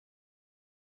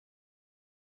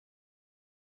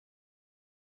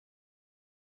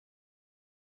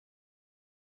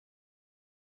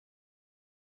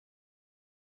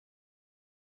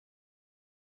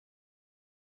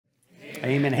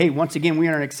Amen. Hey, once again, we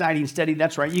are in an exciting study.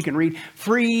 That's right. You can read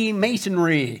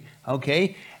Freemasonry.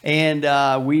 Okay.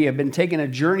 And we have been taking a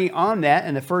journey on that.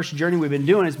 And the first journey we've been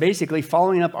doing is basically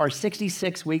following up our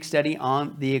 66-week study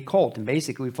on the occult. And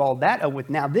basically we followed that up with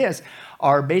now this,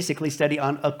 our basically study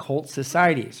on occult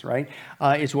societies, right?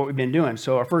 Is what we've been doing.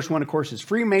 So our first one, of course, is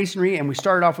Freemasonry. And we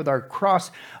started off with our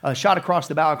shot across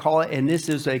the bow, I call it. And this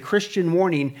is a Christian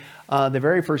warning, the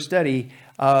very first study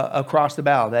across the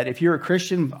bow, that if you're a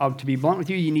Christian, to be blunt with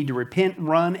you, you need to repent,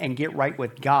 run, and get right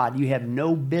with God. You have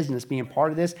no business being part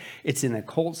of this. It's an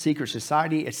occult secret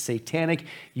society. It's satanic.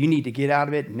 You need to get out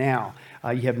of it now.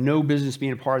 You have no business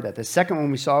being a part of that. The second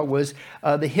one we saw was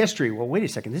the history. Well, wait a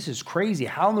second. This is crazy.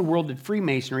 How in the world did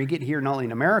Freemasonry get here, not only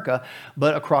in America,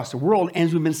 but across the world? And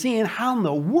as we've been seeing, how in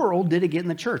the world did it get in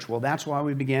the church? Well, that's why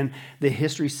we began the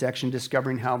history section,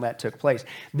 discovering how that took place.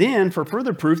 Then, for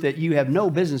further proof that you have no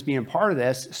business being a part of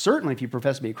this, certainly if you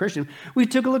profess to be a Christian, we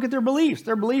took a look at their beliefs.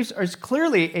 Their beliefs are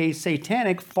clearly a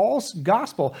satanic false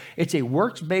gospel. It's a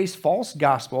works-based false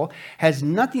gospel, has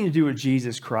nothing to do with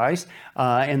Jesus Christ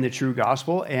and the true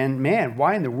gospel. And man,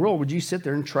 why in the world would you sit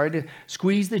there and try to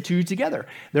squeeze the two together?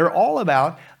 They're all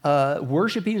about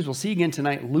worshiping, as we'll see again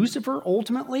tonight, Lucifer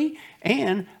ultimately,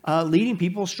 and leading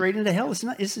people straight into hell.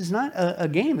 This is not a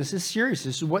game. This is serious.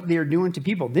 This is what they're doing to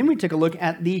people. Then we took a look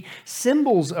at the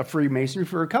symbols of Freemasonry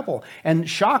for a couple. And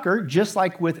shocker, just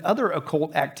like with other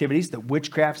occult activities, the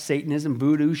witchcraft, Satanism,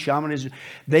 voodoo, shamanism,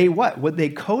 they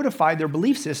codified their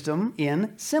belief system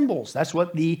in symbols. That's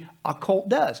what the occult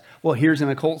does. Well, here's an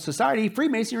occult society,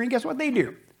 Freemasonry, and guess what they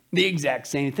do? The exact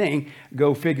same thing.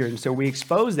 Go figure. And so we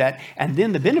expose that. And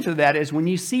then the benefit of that is when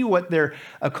you see what their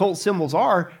occult symbols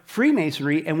are,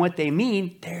 Freemasonry, and what they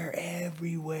mean, they're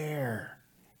everywhere.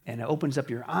 And it opens up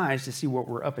your eyes to see what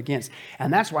we're up against.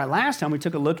 And that's why last time we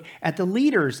took a look at the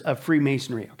leaders of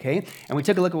Freemasonry, okay? And we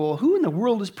took a look at, well, who in the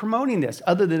world is promoting this?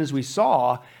 Other than, as we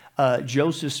saw,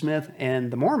 Joseph Smith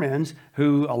and the Mormons,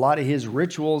 who a lot of his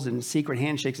rituals and secret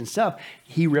handshakes and stuff,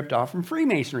 he ripped off from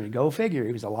Freemasonry. Go figure.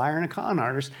 He was a liar and a con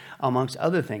artist, amongst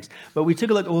other things. But we took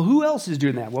a look, well, who else is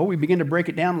doing that? Well, we began to break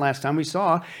it down last time. We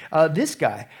saw this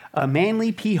guy,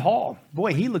 Manly P. Hall.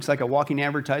 Boy, he looks like a walking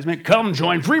advertisement. Come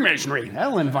join Freemasonry.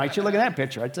 That'll invite you. Look at that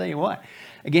picture. I tell you what.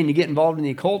 Again, you get involved in the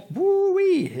occult,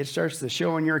 woo-wee, it starts to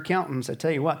show on your accountants, I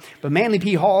tell you what. But Manly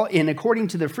P. Hall, according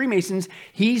to the Freemasons,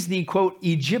 he's the, quote,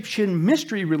 Egyptian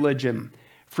mystery religion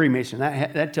Freemason.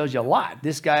 That tells you a lot.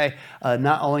 This guy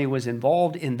not only was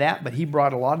involved in that, but he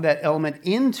brought a lot of that element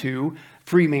into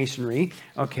Freemasonry,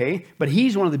 okay? But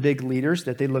he's one of the big leaders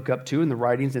that they look up to in the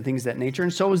writings and things of that nature.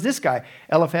 And so is this guy,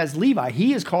 Eliphaz Levi.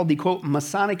 He is called the, quote,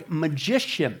 Masonic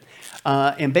magician.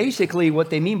 And basically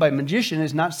what they mean by magician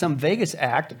is not some Vegas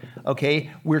act, okay?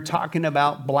 We're talking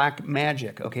about black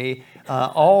magic, okay?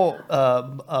 All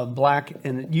black,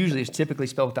 and usually it's typically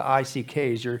spelled with the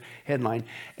I-C-K is your headline.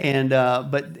 And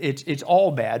but it's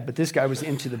all bad, but this guy was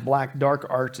into the black dark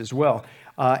arts as well.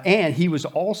 And he was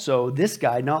also, this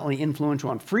guy, not only influential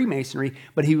on Freemasonry,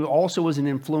 but he also was an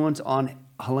influence on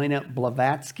Helena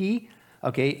Blavatsky,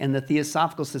 okay, and the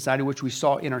Theosophical Society, which we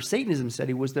saw in our Satanism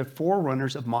study, was the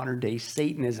forerunners of modern-day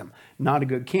Satanism. Not a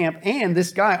good camp. And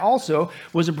this guy also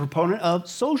was a proponent of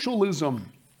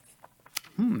socialism.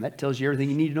 That tells you everything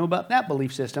you need to know about that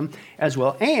belief system as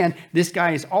well. And this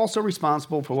guy is also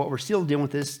responsible for what we're still dealing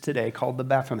with this today, called the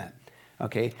Baphomet.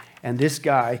 Okay, and this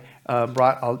guy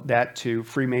brought that to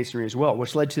Freemasonry as well,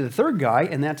 which led to the third guy,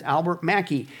 and that's Albert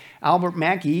Mackey. Albert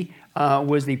Mackey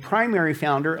was the primary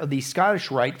founder of the Scottish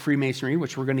Rite Freemasonry,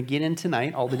 which we're going to get in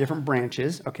tonight, all the different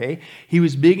branches, okay? He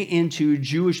was big into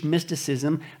Jewish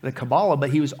mysticism, the Kabbalah,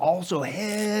 but he was also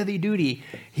heavy duty.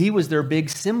 He was their big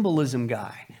symbolism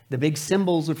guy, the big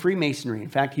symbols of Freemasonry. In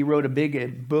fact, he wrote a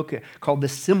big book called The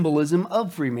Symbolism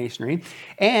of Freemasonry,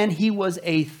 and he was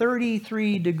a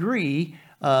 33-degree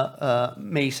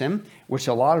Mason, which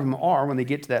a lot of them are when they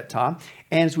get to that top.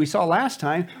 And as we saw last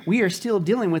time, we are still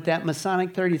dealing with that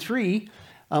Masonic 33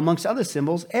 amongst other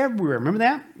symbols everywhere. Remember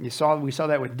that? We saw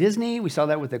that with Disney. We saw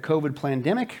that with the COVID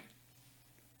pandemic.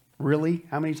 Really?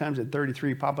 How many times did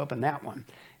 33 pop up in that one?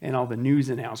 And all the news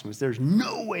announcements. There's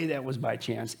no way that was by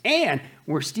chance. And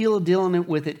we're still dealing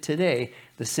with it today,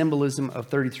 the symbolism of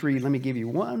 33. Let me give you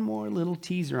one more little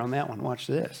teaser on that one. Watch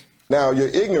this. Now, your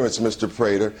ignorance, Mr.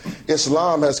 Prater,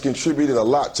 Islam has contributed a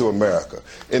lot to America.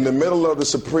 In the middle of the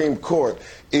Supreme Court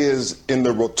in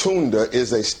the rotunda,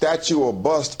 is a statue or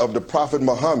bust of the Prophet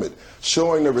Muhammad,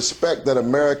 showing the respect that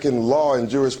American law and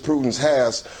jurisprudence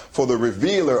has for the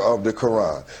revealer of the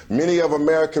Quran. Many of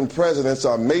American presidents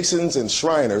are Masons and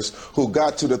Shriners who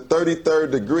got to the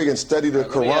 33rd degree and studied the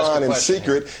Quran in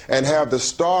secret and have the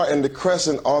star and the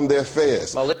crescent on their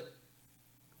fez.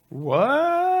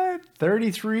 What?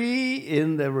 33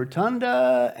 in the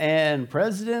rotunda, and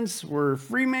presidents were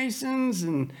Freemasons,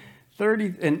 and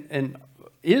 30 and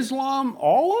Islam,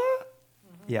 Allah?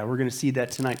 Yeah, we're going to see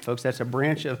that tonight, folks. That's a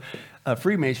branch of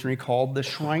Freemasonry called the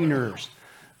Shriners.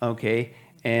 Okay,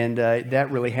 and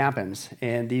that really happens.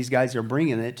 And these guys are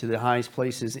bringing it to the highest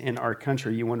places in our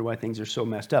country. You wonder why things are so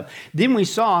messed up. Then we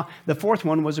saw the fourth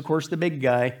one was, of course, the big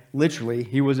guy. Literally,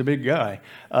 he was a big guy.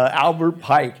 Albert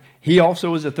Pike. He also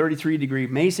was a 33-degree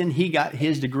Mason. He got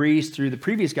his degrees through the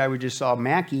previous guy we just saw,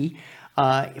 Mackey.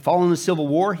 Following the Civil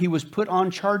War, he was put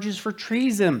on charges for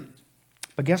treason.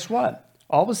 But guess what?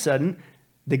 All of a sudden,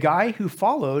 the guy who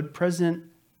followed President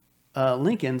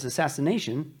Lincoln's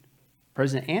assassination,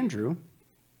 President Andrew,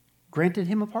 granted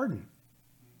him a pardon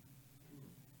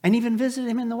and even visited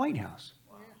him in the White House.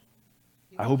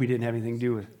 I hope he didn't have anything to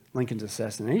do with Lincoln's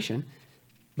assassination.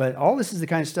 But all this is the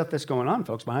kind of stuff that's going on,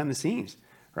 folks, behind the scenes,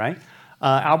 right?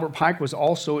 Albert Pike was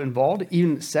also involved,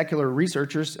 even secular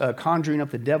researchers conjuring up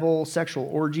the devil, sexual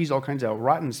orgies, all kinds of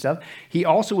rotten stuff. He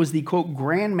also was the, quote,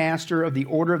 Grand Master of the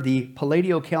Order of the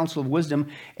Palladial Council of Wisdom,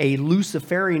 a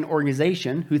Luciferian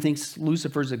organization who thinks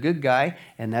Lucifer's a good guy,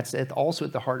 and that's also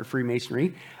at the heart of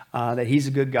Freemasonry, that he's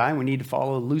a good guy. We need to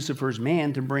follow Lucifer's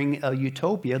man to bring a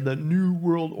utopia, the new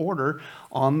world order,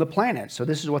 on the planet. So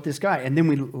this is what this guy, and then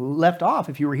we left off,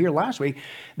 if you were here last week,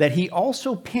 that he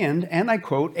also penned, and I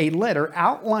quote, a letter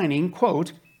outlining,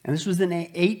 quote, and this was in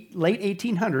the late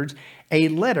 1800s, a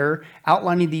letter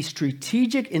outlining the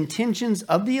strategic intentions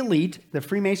of the elite, the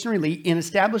Freemasonry elite, in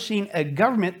establishing a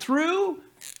government through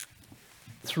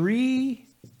 3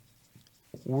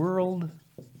 world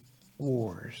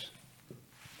wars.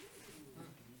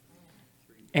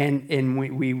 And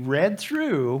we read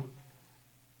through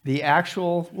the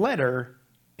actual letter,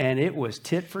 and it was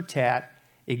tit for tat,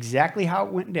 exactly how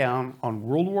it went down on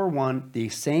World War I, the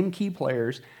same key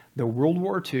players, the World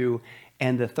War II,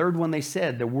 and the third one they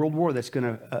said, the World War that's going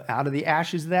to, out of the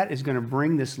ashes of that, is going to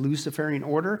bring this Luciferian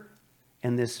order,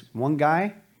 and this one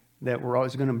guy that we're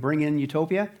always going to bring in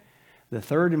utopia. The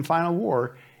third and final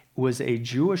war was a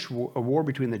war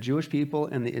between the Jewish people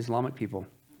and the Islamic people,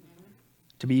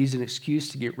 to be used as an excuse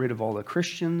to get rid of all the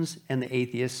Christians and the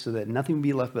atheists so that nothing would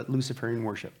be left but Luciferian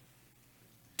worship.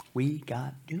 We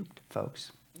got duped,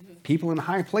 folks. People in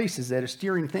high places that are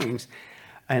steering things.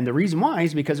 And the reason why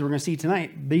is because we're going to see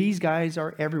tonight, these guys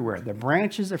are everywhere. The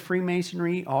branches of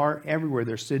Freemasonry are everywhere.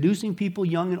 They're seducing people,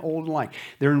 young and old alike.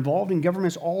 They're involved in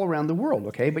governments all around the world,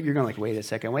 okay? But you're going to wait a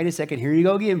second. Here you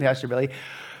go again, Pastor Billy.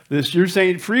 You're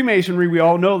saying Freemasonry, we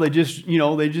all know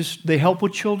they help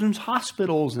with children's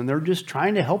hospitals, and they're just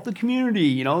trying to help the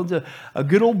community, a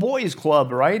good old boys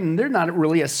club, right? And they're not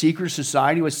really a secret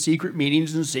society with secret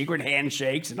meetings and secret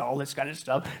handshakes and all this kind of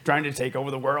stuff, trying to take over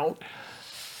the world.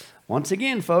 Once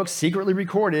again, folks, secretly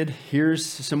recorded. Here's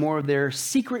some more of their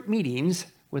secret meetings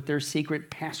with their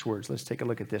secret passwords. Let's take a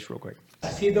look at this real quick.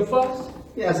 See the first?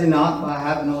 Yes, enough. I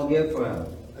have no gift for him.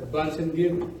 Advance and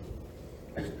give.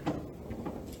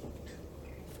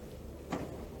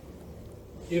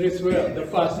 It is well, the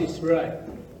fast is right.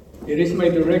 It is my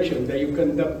direction that you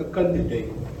conduct the candidate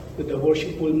to the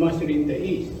worshipful master in the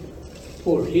east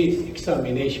for his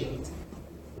examination.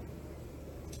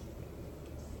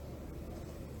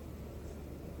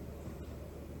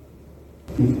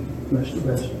 Rest the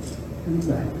best. And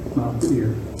back. Mouth to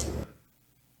ear.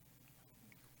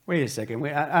 Wait a second.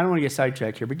 I don't want to get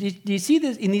sidetracked here, but do you see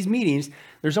this in these meetings?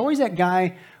 There's always that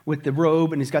guy with the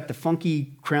robe and he's got the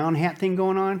funky crown hat thing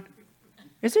going on.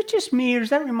 Is it just me, or does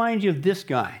that remind you of this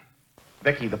guy?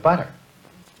 Vicky, the butter.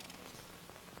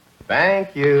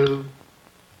 Thank you.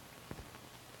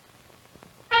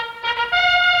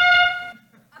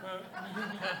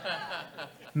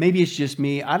 Maybe it's just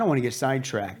me. I don't want to get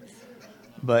sidetracked.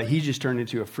 But he just turned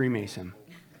into a Freemason.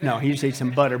 No, he just ate some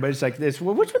butter, but it's like this.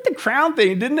 Well, what's with the crown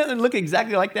thing? Didn't it look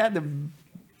exactly like that? The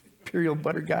imperial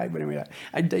butter guy. But anyway,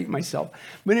 I date myself.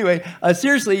 But anyway,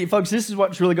 seriously, folks, this is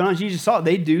what's really going on. You just saw it.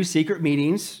 They do secret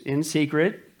meetings in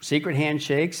secret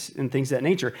handshakes and things of that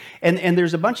nature. And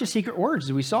there's a bunch of secret words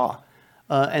that we saw.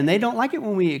 And they don't like it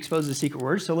when we expose the secret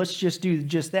words, so let's just do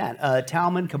just that.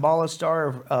 Talmud, Kabbalah,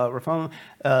 Star of Reform,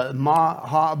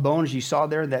 Ma Bones, you saw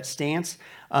there, that stance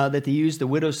that they use, the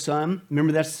widow's son.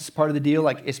 Remember, that's part of the deal,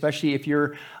 like especially if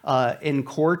you're in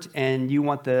court and you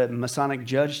want the Masonic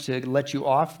judge to let you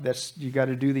off, you got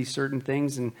to do these certain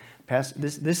things and pass.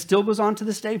 This still goes on to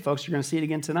this day, folks. You're going to see it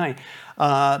again tonight.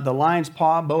 The lion's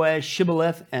paw, Boaz,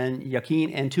 Shibboleth, and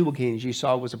Yakin and Tubal-Cain, as you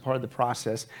saw, was a part of the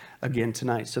process again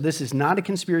tonight. So this is not a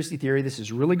conspiracy theory. This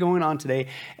is really going on today.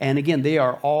 And again, they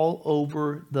are all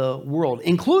over the world,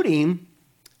 including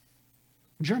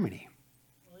Germany.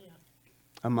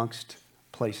 amongst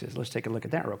places. Let's take a look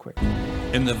at that real quick.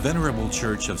 In the venerable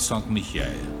church of Saint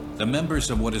Michel, the members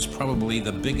of what is probably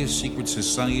the biggest secret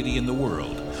society in the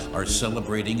world are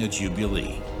celebrating a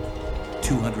jubilee.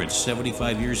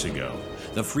 275 years ago,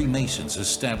 the Freemasons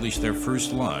established their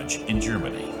first lodge in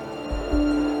Germany.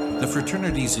 The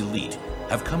fraternity's elite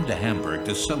have come to Hamburg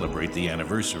to celebrate the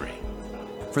anniversary.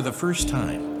 For the first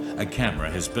time, a camera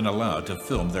has been allowed to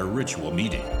film their ritual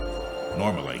meeting.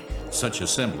 Normally, such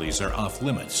assemblies are off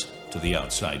limits to the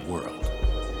outside world.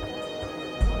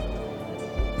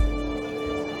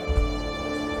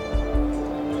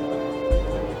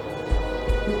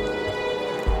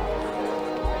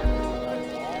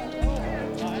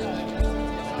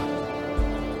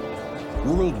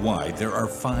 Worldwide, there are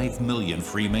 5 million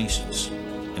Freemasons.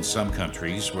 In some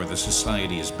countries where the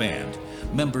society is banned,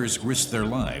 members risk their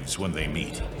lives when they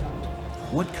meet.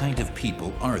 What kind of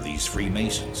people are these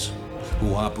Freemasons,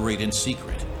 who operate in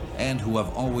secret and who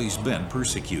have always been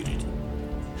persecuted?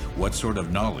 What sort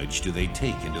of knowledge do they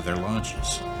take into their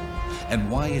lodges?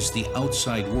 And why is the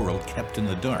outside world kept in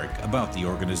the dark about the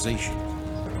organization?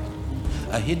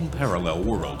 A hidden parallel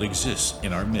world exists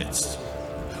in our midst,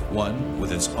 one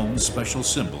with its own special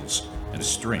symbols and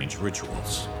strange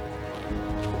rituals.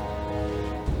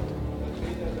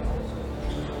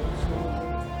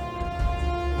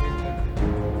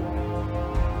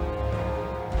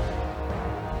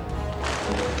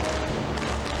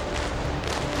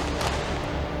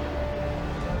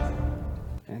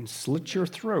 And slit your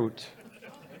throat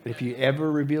if you ever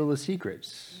reveal the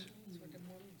secrets,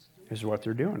 is what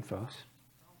they're doing, folks.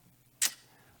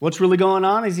 What's really going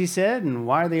on, as he said, and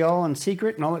why are they all in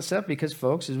secret and all that stuff? Because,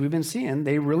 folks, as we've been seeing,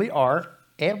 they really are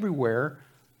everywhere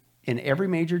in every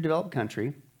major developed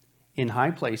country, in high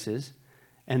places,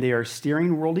 and they are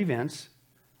steering world events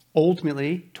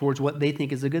ultimately towards what they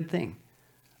think is a good thing,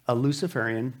 a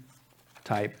Luciferian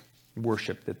type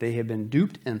worship that they have been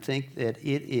duped and think that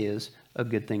it is a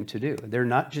good thing to do. They're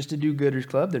not just a do-gooders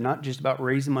club. They're not just about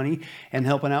raising money and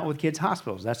helping out with kids'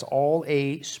 hospitals. That's all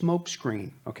a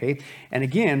smokescreen, okay? And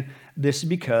again, this is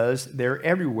because they're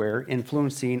everywhere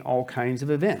influencing all kinds of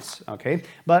events, okay?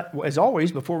 But as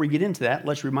always, before we get into that,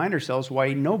 let's remind ourselves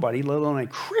why nobody, let alone a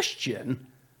Christian,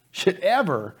 should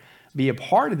ever be a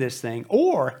part of this thing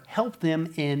or help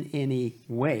them in any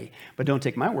way. But don't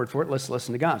take my word for it. Let's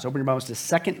listen to God. So open your Bibles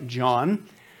to 2 John.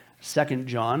 2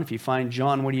 John. If you find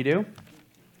John, what do?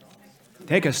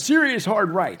 Take a serious hard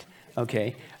right.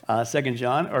 Okay. 2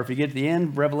 John, or if you get to the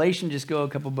end, Revelation, just go a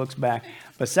couple books back.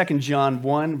 But 2 John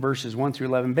 1, verses 1 through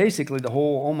 11, basically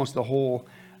almost the whole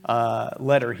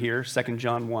letter here, 2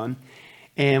 John 1.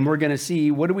 And we're going to see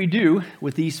what do we do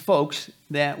with these folks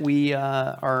that we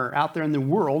are out there in the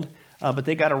world, but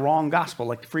they got a wrong gospel,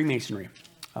 like the Freemasonry.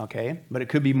 Okay, but it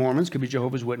could be Mormons, could be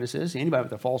Jehovah's Witnesses, anybody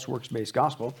with a false works-based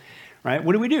gospel, right?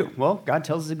 What do we do? Well, God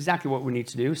tells us exactly what we need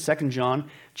to do. 2 John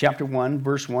chapter 1,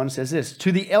 verse 1 says this, to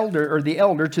the elder,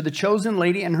 to the chosen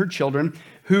lady and her children,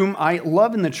 whom I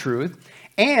love in the truth,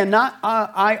 and not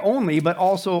I only, but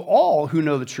also all who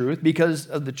know the truth, because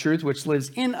of the truth which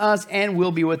lives in us and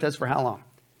will be with us for how long?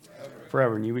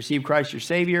 Forever. And you receive Christ your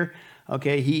Savior.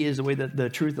 Okay, He is the way, the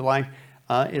truth, the life.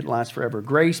 It lasts forever.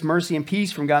 Grace, mercy, and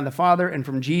peace from God the Father and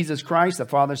from Jesus Christ, the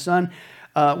Father, Son,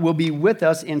 will be with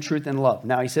us in truth and love.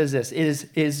 Now, he says this, it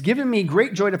is given me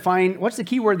great joy to find, what's the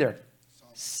key word there?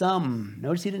 Some.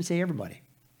 Notice he didn't say everybody.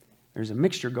 There's a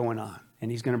mixture going on, and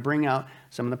he's going to bring out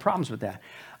some of the problems with that.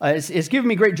 It's given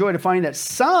me great joy to find that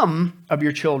some of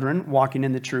your children walking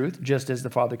in the truth, just as the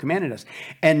Father commanded us.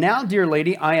 And now, dear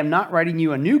lady, I am not writing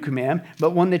you a new command, but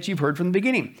one that you've heard from the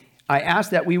beginning. I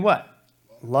ask that we what?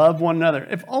 Love one another.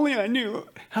 If only I knew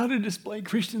how to display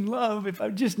Christian love. If I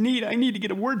need to get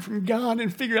a word from God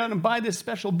and figure out and buy this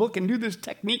special book and do this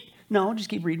technique. No, just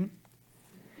keep reading.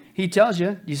 He tells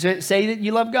you, you say that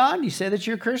you love God. You say that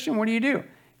you're a Christian. What do?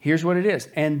 Here's what it is.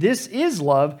 And this is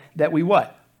love, that we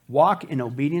what? Walk in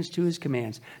obedience to His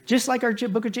commands. Just like our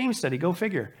book of James study. Go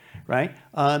figure, right?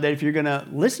 That if you're going to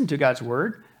listen to God's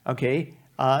word, okay,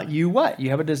 you what?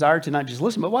 You have a desire to not just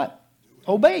listen, but what?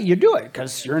 Obey. You do it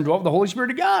because you're indwelt with the Holy Spirit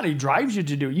of God. He drives you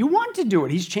to do it. You want to do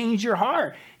it. He's changed your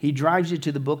heart. He drives you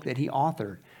to the book that He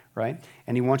authored, right?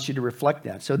 And He wants you to reflect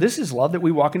that. So this is love, that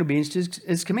we walk in obedience to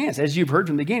His commands. As you've heard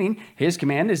from the beginning, His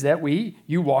command is that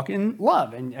you walk in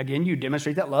love. And again, you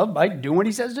demonstrate that love by doing what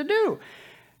He says to do.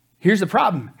 Here's the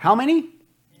problem. How many?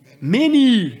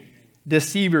 Many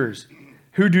deceivers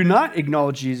who do not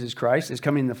acknowledge Jesus Christ as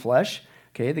coming in the flesh.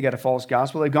 Okay, they got a false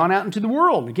gospel. They've gone out into the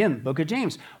world. Again, book of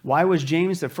James. Why was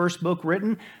James the first book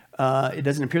written? It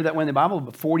doesn't appear that way in the Bible,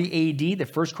 but 40 AD, the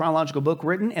first chronological book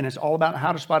written, and it's all about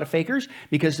how to spot fakers,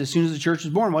 because as soon as the church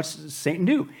was born, what's Satan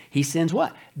do? He sends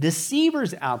what?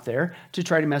 Deceivers out there to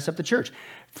try to mess up the church.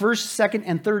 1st, 2nd,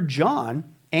 and 3rd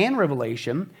John and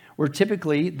Revelation were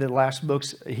typically the last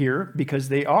books here because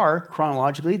they are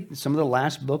chronologically some of the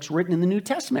last books written in the New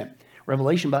Testament.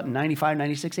 Revelation about 95,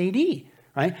 96 AD,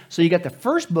 right? So you got the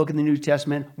first book in the New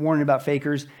Testament warning about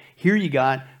fakers. Here you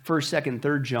got 1st, 2nd,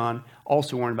 3rd John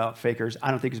also warning about fakers.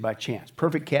 I don't think it's by chance.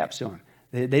 Perfect capstone.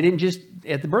 They didn't just,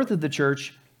 at the birth of the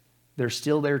church, they're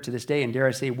still there to this day. And dare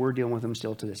I say, we're dealing with them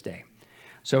still to this day.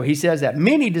 So he says that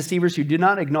many deceivers who do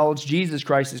not acknowledge Jesus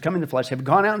Christ as come in the flesh have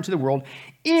gone out into the world.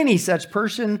 Any such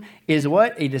person is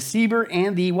what? A deceiver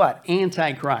and the what?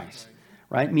 Antichrist,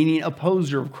 right? Meaning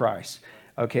opposer of Christ.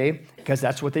 Okay? Because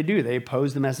that's what they do. They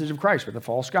oppose the message of Christ with the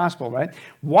false gospel, right?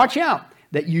 Watch out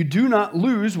that you do not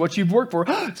lose what you've worked for.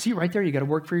 See, right there, you got to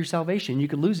work for your salvation. You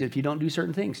could lose it if you don't do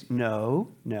certain things. No,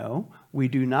 we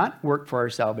do not work for our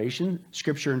salvation.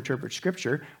 Scripture interprets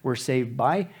Scripture. We're saved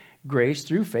by grace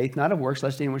through faith, not of works,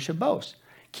 lest anyone should boast.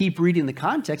 Keep reading the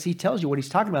context. He tells you what he's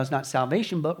talking about is not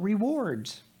salvation, but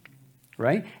rewards,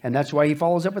 right? And that's why he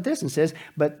follows up with this and says,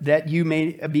 but that you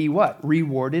may be what?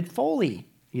 Rewarded fully.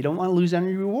 You don't want to lose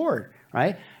any reward,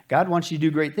 right? God wants you to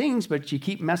do great things, but you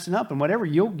keep messing up and whatever,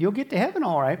 you'll get to heaven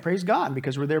all right, praise God,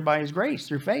 because we're there by his grace,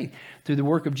 through faith, through the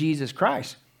work of Jesus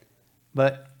Christ.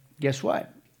 But guess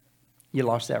what? You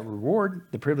lost that reward,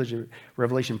 the privilege of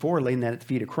Revelation 4, laying that at the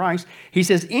feet of Christ. He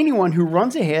says, anyone who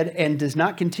runs ahead and does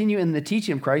not continue in the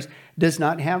teaching of Christ does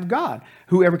not have God.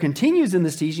 Whoever continues in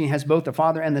this teaching has both the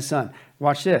Father and the Son.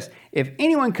 Watch this. If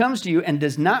anyone comes to you and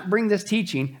does not bring this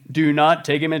teaching, do not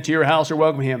take him into your house or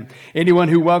welcome him. Anyone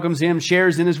who welcomes him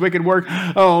shares in his wicked work.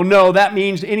 Oh no, that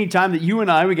means anytime that you and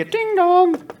I, we get ding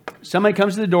dong. Somebody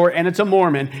comes to the door and it's a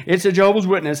Mormon, it's a Jehovah's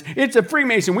Witness, it's a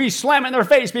Freemason. We slam it in their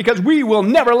face because we will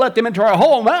never let them into our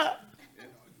home.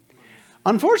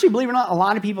 Unfortunately, believe it or not, a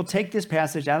lot of people take this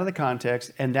passage out of the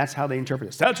context and that's how they interpret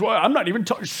this. That's why I'm not even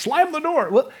slam the door.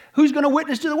 Well, who's going to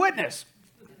witness to the witness?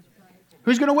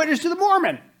 Who's going to witness to the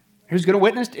Mormon? Who's going to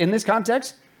witness in this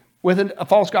context with a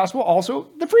false gospel? Also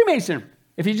the Freemason.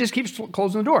 If he just keeps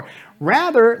closing the door.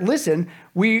 Rather, listen,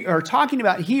 we are talking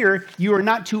about here, you are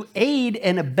not to aid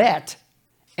and abet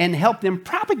and help them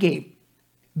propagate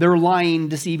their lying,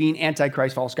 deceiving,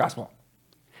 antichrist false gospel.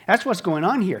 That's what's going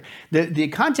on here. The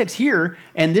context here,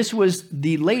 and this was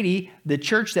the lady, the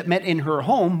church that met in her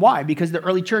home. Why? Because the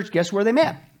early church, guess where they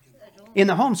met? In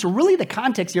the home. So really the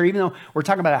context here, even though we're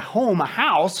talking about a home, a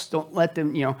house, don't let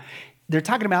them, they're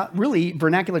talking about really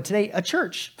vernacular today, a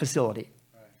church facility.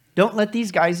 Don't let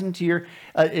these guys into your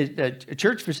a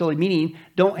church facility, meaning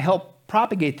don't help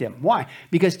propagate them. Why?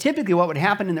 Because typically what would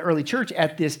happen in the early church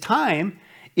at this time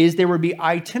is there would be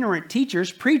itinerant teachers,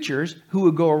 preachers, who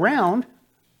would go around,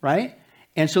 right?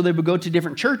 And so they would go to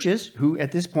different churches who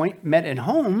at this point met in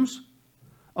homes,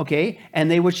 okay? And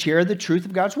they would share the truth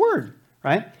of God's word,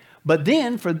 right? But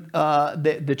then for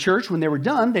the church, when they were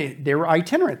done, they were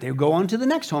itinerant. They would go on to the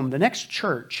next home, the next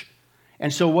church.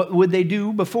 And so what would they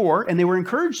do before? And they were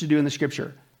encouraged to do in the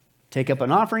scripture. Take up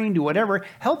an offering, do whatever.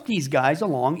 Help these guys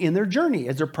along in their journey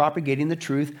as they're propagating the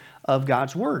truth of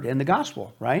God's word and the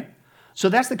gospel, right? So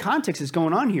that's the context that's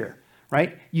going on here,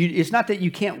 right? It's not that you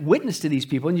can't witness to these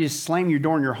people and you just slam your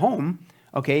door in your home,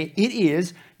 okay? It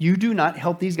is you do not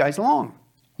help these guys along.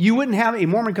 You wouldn't have a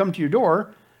Mormon come to your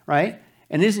door, right?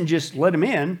 And it isn't just let them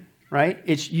in. Right?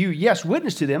 It's you, yes,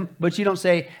 witness to them, but you don't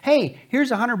say, hey, here's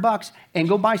 $100 and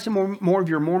go buy some more of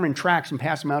your Mormon tracts and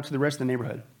pass them out to the rest of the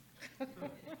neighborhood.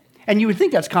 And you would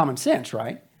think that's common sense,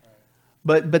 right?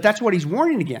 But that's what he's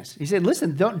warning against. He said,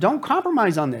 listen, don't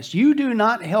compromise on this. You do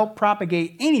not help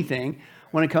propagate anything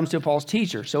when it comes to a false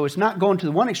teacher. So it's not going to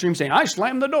the one extreme saying, I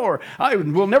slammed the door. I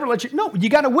will never let you. No, you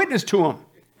got to witness to them.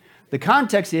 The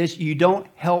context is you don't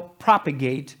help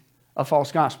propagate a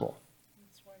false gospel.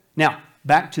 Now,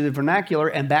 back to the vernacular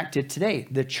and back to today,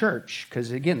 the church,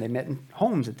 because again, they met in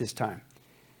homes at this time.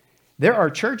 There are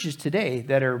churches today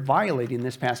that are violating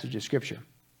this passage of Scripture.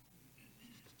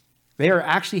 They are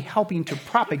actually helping to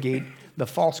propagate the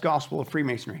false gospel of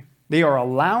Freemasonry. They are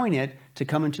allowing it to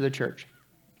come into the church.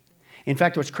 In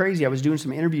fact, what's crazy, I was doing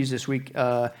some interviews this week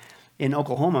in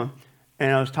Oklahoma,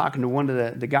 and I was talking to one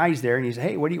of the guys there, and he said,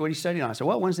 hey, what are you studying on? I said,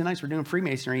 well, Wednesday nights we're doing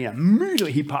Freemasonry. And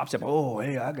immediately he pops up, oh,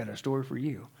 hey, I got a story for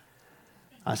you.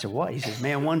 I said, what? He says,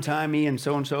 man, one time me and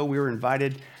so-and-so, we were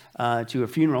invited to a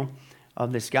funeral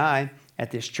of this guy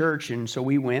at this church. And so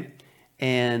we went.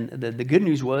 And the good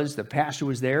news was the pastor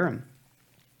was there.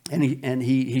 And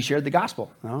he shared the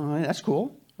gospel. Oh, that's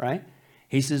cool, right?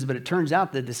 He says, but it turns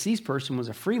out the deceased person was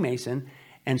a Freemason.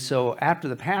 And so after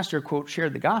the pastor, quote,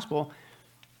 shared the gospel,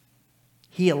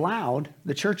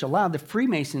 the church allowed the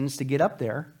Freemasons to get up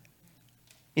there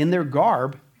in their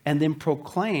garb and then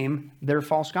proclaim their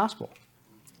false gospel.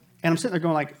 And I'm sitting there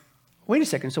going like, wait a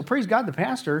second. So praise God, the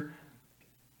pastor,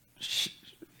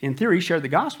 in theory, shared the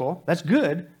gospel. That's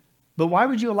good. But why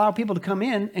would you allow people to come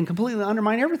in and completely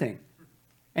undermine everything?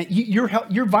 And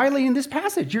you're violating this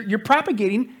passage. You're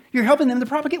propagating. You're helping them to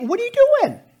propagate. What are you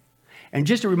doing? And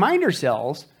just to remind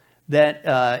ourselves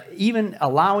that even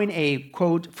allowing a,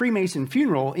 quote, Freemason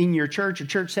funeral in your church or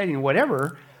church setting or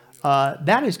whatever,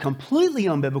 that is completely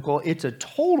unbiblical. It's a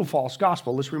total false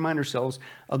gospel. Let's remind ourselves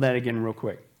of that again real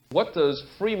quick. What does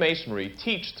Freemasonry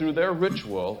teach through their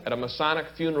ritual at a Masonic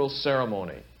funeral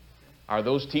ceremony? Are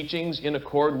those teachings in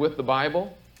accord with the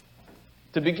Bible?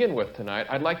 To begin with tonight,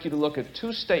 I'd like you to look at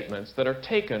two statements that are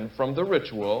taken from the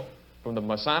ritual from the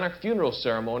Masonic funeral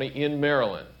ceremony in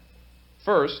Maryland.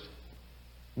 First,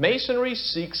 Masonry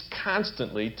seeks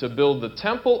constantly to build the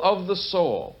temple of the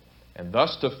soul, and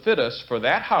thus to fit us for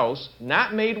that house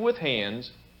not made with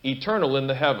hands, eternal in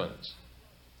the heavens.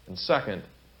 And second,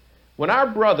 when our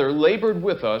brother labored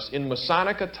with us in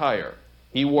Masonic attire,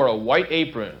 he wore a white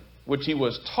apron, which he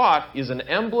was taught is an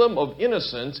emblem of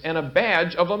innocence and a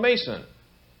badge of a Mason.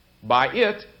 By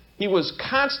it, he was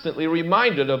constantly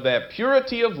reminded of that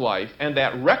purity of life and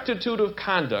that rectitude of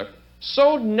conduct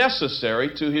so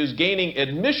necessary to his gaining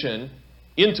admission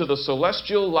into the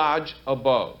celestial lodge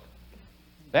above.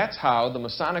 That's how the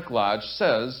Masonic Lodge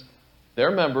says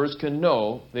their members can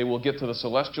know they will get to the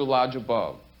celestial lodge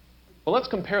above. But let's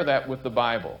compare that with the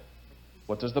Bible.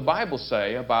 What does the Bible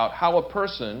say about how a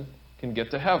person can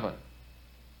get to heaven?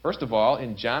 First of all,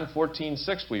 in John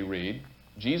 14:6 we read,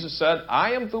 Jesus said,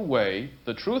 I am the way,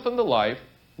 the truth, and the life.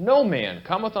 No man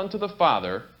cometh unto the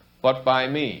Father but by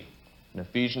me. In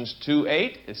Ephesians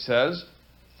 2:8 it says,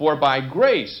 for by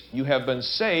grace you have been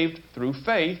saved through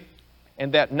faith,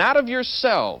 and that not of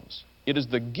yourselves. It is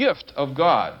the gift of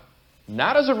God,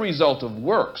 not as a result of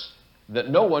works, that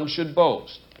no one should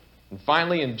boast. And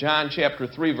finally, in John chapter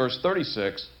 3, verse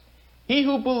 36, he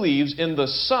who believes in the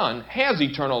Son has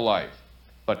eternal life,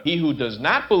 but he who does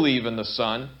not believe in the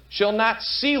Son shall not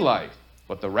see life,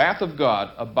 but the wrath of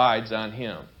God abides on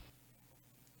him.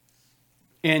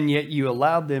 And yet you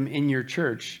allowed them in your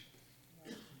church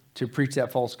to preach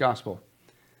that false gospel.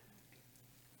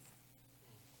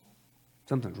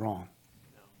 Something's wrong.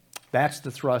 That's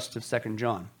the thrust of 2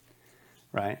 John,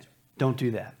 right? Don't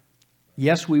do that.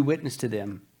 Yes, we witness to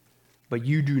them, but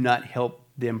you do not help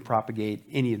them propagate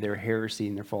any of their heresy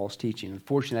and their false teaching.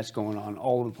 Unfortunately, that's going on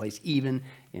all over the place, even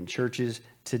in churches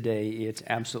today. It's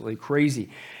absolutely crazy.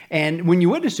 And when you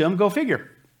witness to them, go figure.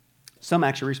 Some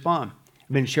actually respond.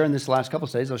 I've been sharing this the last couple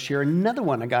of days. I'll share another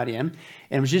one I got in. And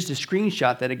it was just a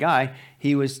screenshot that a guy,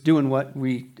 he was doing what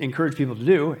we encourage people to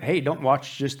do. Hey, don't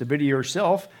watch just the video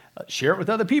yourself. Share it with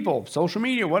other people, social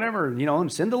media, whatever,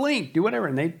 and send the link, do whatever.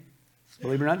 And they,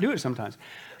 believe it or not, do it sometimes.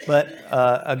 But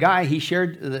a guy, he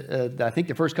shared, I think,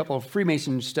 the first couple of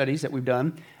Freemason studies that we've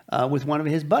done with one of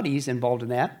his buddies involved in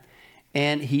that.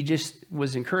 And he just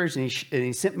was encouraged, and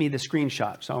he sent me the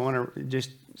screenshot. So I want to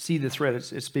just see the thread.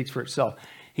 It speaks for itself.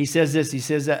 He says this. He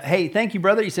says, hey, thank you,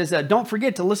 brother. He says, don't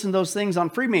forget to listen to those things on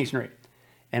Freemasonry.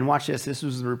 And watch this. This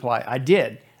was the reply. I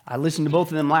did. I listened to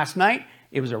both of them last night.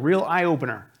 It was a real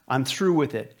eye-opener. I'm through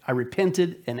with it. I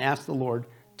repented and asked the Lord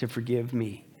to forgive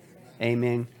me.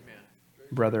 Amen.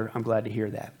 Brother, I'm glad to hear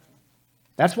that.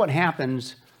 That's what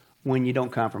happens when you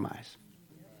don't compromise,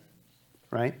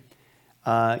 right?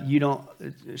 You don't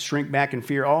shrink back in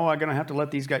fear. Oh, I'm going to have to let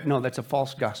these guys. No, that's a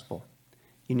false gospel.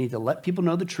 You need to let people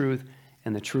know the truth,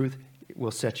 and the truth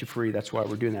will set you free. That's why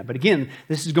we're doing that. But again,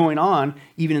 this is going on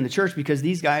even in the church because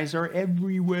these guys are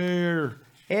everywhere,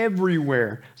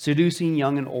 seducing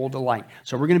young and old alike.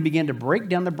 So we're going to begin to break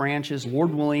down the branches,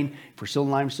 Lord willing, if we're still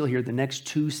alive and still here, the next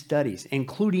 2 studies,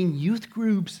 including youth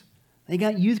groups. They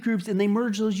got youth groups, and they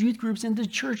merge those youth groups into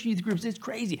church youth groups. It's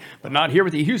crazy. But not here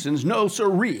with the Houstons. No,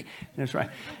 sirree. That's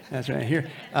right. That's right here.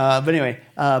 But anyway,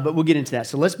 but we'll get into that.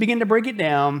 So let's begin to break it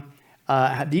down.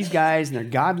 These guys and their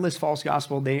godless false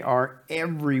gospel, they are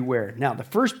everywhere. Now, the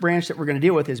first branch that we're going to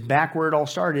deal with is back where it all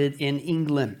started in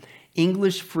England.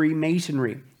 English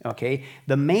Freemasonry, okay?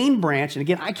 The main branch, and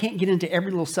again, I can't get into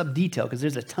every little sub-detail because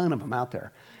there's a ton of them out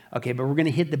there, okay? But we're going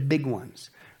to hit the big ones,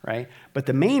 right? But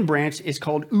the main branch is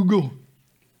called Ugle.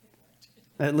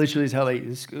 That literally is how they,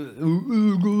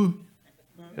 Ugle.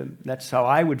 That's how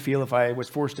I would feel if I was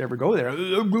forced to ever go there.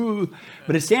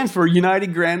 But it stands for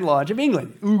United Grand Lodge of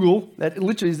England. UGL, that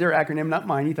literally is their acronym, not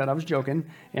mine. You thought I was joking,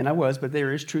 and I was, but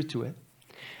there is truth to it.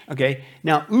 Okay,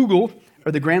 now UGL,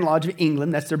 or the Grand Lodge of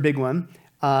England, that's their big one,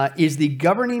 is the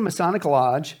governing Masonic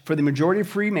lodge for the majority of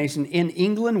Freemasons in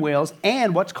England, Wales,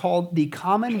 and what's called the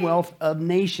Commonwealth of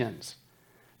Nations.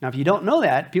 Now, if you don't know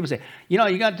that, people say, you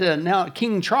got now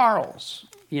King Charles,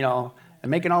 and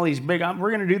making all these big, we're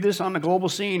going to do this on the global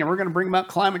scene, and we're going to bring about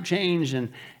climate change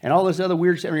and all this other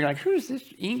weird stuff. And you're like, who's this?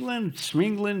 England,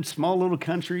 small little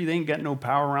country. They ain't got no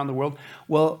power around the world.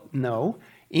 Well, no.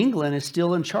 England is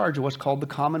still in charge of what's called the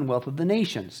Commonwealth of the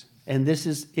Nations. And this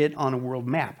is it on a world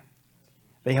map.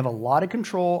 They have a lot of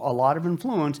control, a lot of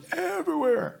influence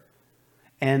everywhere.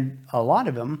 And a lot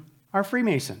of them are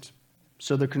Freemasons.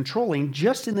 So they're controlling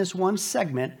just in this one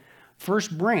segment,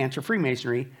 first branch of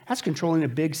Freemasonry, that's controlling a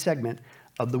big segment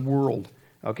of the world,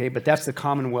 okay? But that's the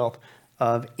Commonwealth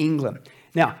of England.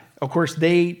 Now, of course,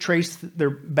 they trace their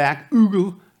back,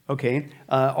 UGL, okay,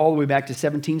 all the way back to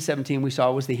 1717. We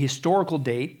saw was the historical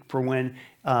date for when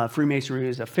Freemasonry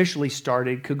was officially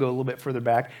started. Could go a little bit further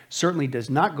back. Certainly does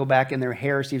not go back in their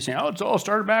heresy of saying, it's all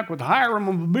started back with Hiram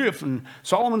of Abiff and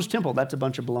Solomon's Temple. That's a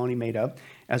bunch of baloney made up,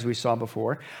 as we saw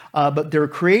before. But their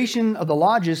creation of the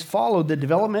lodges followed the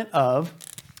development of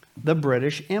the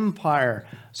British Empire.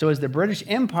 So as the British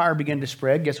Empire began to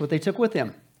spread, guess what they took with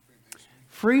them?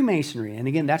 Freemasonry. And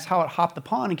again, that's how it hopped the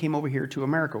pond and came over here to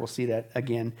America. We'll see that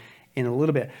again in a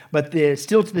little bit. But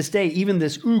still to this day, even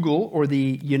this UGL, or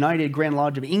the United Grand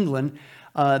Lodge of England,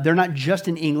 they're not just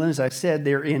in England. As I said,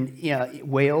 they're in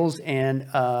Wales and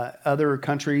other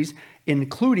countries,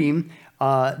 including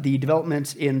the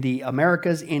developments in the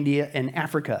Americas, India, and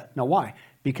Africa. Now, why?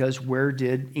 Because where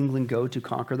did England go to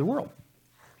conquer the world?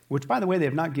 Which, by the way, they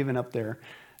have not given up their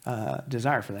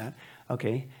desire for that.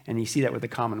 Okay, and you see that with the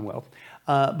Commonwealth.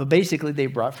 But basically, they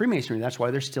brought Freemasonry. That's why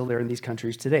they're still there in these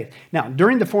countries today. Now,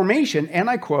 during the formation, and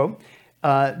I quote,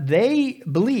 they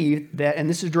believed that, and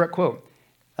this is a direct quote,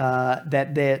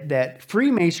 that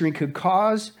Freemasonry could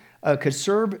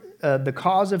serve the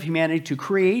cause of humanity to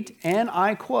create, and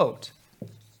I quote,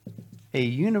 a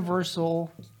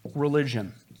universal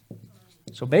religion.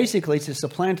 So basically, it's a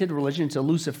supplanted religion. It's a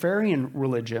Luciferian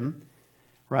religion,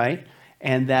 right?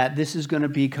 And that this is going to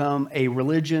become a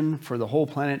religion for the whole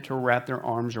planet to wrap their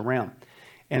arms around.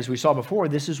 And as we saw before,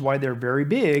 this is why they're very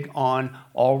big on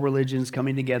all religions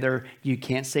coming together. You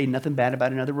can't say nothing bad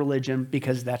about another religion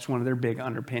because that's one of their big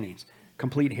underpinnings.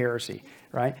 Complete heresy,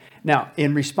 right? Now,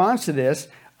 in response to this,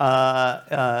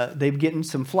 they've gotten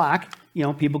some flack.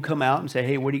 People come out and say,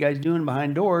 hey, what are you guys doing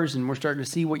behind doors? And we're starting to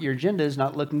see what your agenda is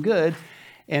not looking good.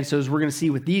 And so as we're going to see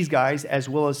with these guys, as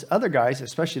well as other guys,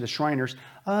 especially the Shriners,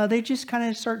 they just kind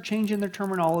of start changing their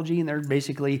terminology, and they're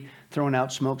basically throwing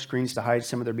out smoke screens to hide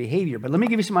some of their behavior. But let me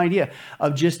give you some idea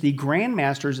of just the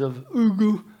grandmasters of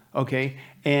UGL, okay,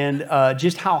 and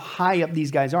just how high up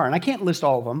these guys are. And I can't list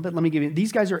all of them, but let me give you,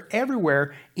 these guys are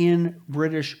everywhere in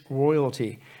British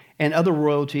royalty and other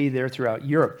royalty there throughout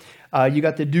Europe. You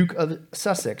got the Duke of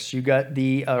Sussex. You got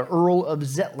the Earl of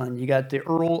Zetland. You got the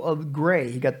Earl of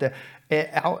Grey. You got the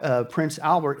Prince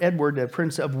Edward, the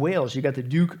Prince of Wales. You got the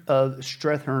Duke of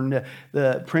Strathearn,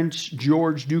 the Prince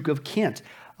George, Duke of Kent.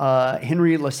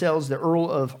 Henry Lascelles, the Earl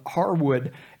of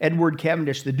Harwood. Edward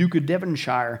Cavendish, the Duke of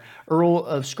Devonshire. Earl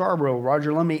of Scarborough,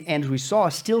 Roger Lumley. And as we saw,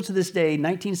 still to this day,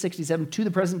 1967 to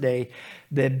the present day,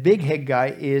 the big head guy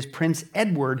is Prince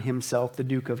Edward himself, the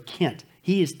Duke of Kent.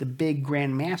 He is the big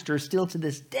Grand Master still to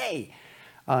this day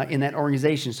in that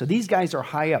organization. So these guys are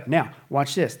high up. Now,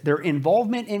 watch this. Their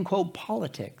involvement in, quote,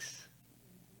 politics.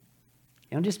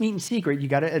 You don't just meet in secret. You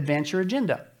got to advance your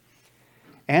agenda.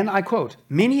 And I quote,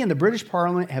 many in the British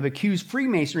Parliament have accused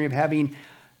Freemasonry of having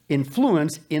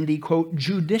influence in the, quote,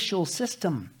 judicial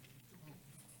system.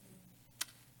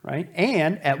 Right?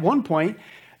 And at one point,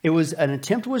 an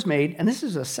attempt was made, and this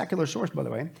is a secular source, by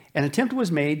the way, an attempt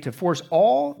was made to force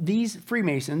all these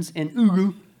Freemasons in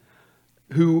UGL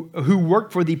who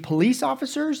worked for the police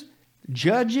officers,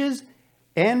 judges,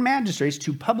 and magistrates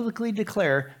to publicly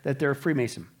declare that they're a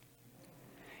Freemason.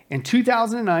 In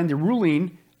 2009, the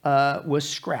ruling was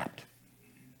scrapped.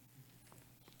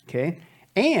 Okay?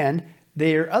 And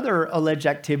there are other alleged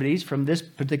activities from this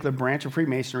particular branch of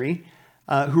Freemasonry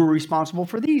who are responsible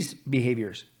for these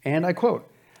behaviors. And I quote,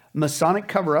 Masonic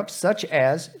cover-ups such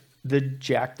as the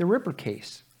Jack the Ripper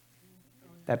case.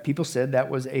 That people said that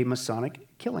was a Masonic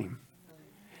killing.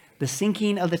 The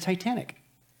sinking of the Titanic.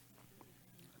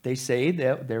 They say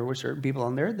that there were certain people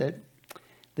on there that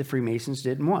the Freemasons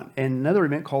didn't want. And another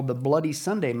event called the Bloody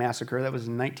Sunday Massacre, that was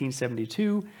in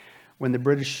 1972, when the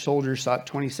British soldiers shot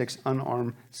 26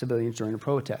 unarmed civilians during a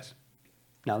protest.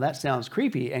 Now, that sounds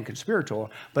creepy and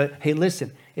conspiratorial, but hey,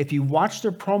 listen, if you watch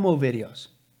their promo videos,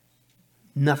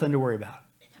 nothing to worry about.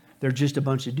 They're just a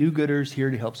bunch of do-gooders here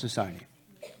to help society.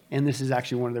 And this is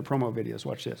actually one of their promo videos.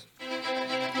 Watch this.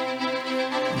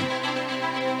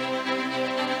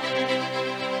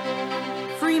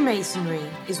 Freemasonry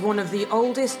is one of the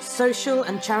oldest social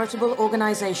and charitable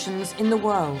organizations in the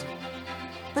world.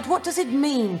 But what does it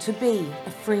mean to be a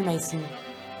Freemason?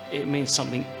 It means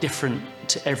something different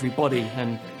to everybody,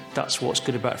 and that's what's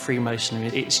good about Freemasonry.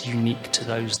 It's unique to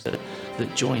those that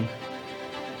join.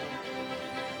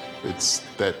 It's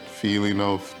that feeling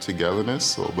of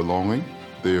togetherness or belonging.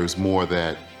 There's more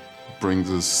that brings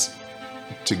us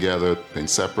together than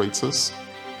separates us.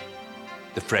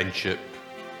 The friendship,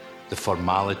 the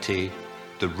formality,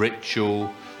 the ritual,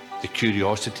 the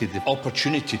curiosity, the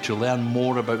opportunity to learn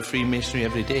more about Freemasonry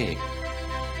every day.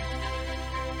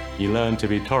 You learn to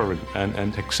be tolerant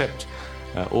and accept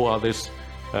all others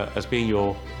as being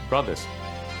your brothers.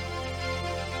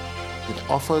 It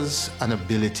offers an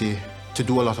ability to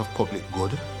do a lot of public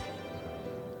good.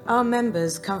 Our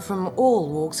members come from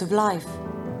all walks of life.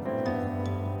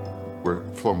 We're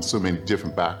from so many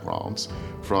different backgrounds,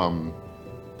 from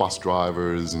bus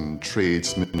drivers and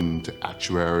tradesmen to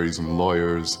actuaries and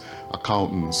lawyers,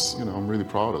 accountants. You know, I'm really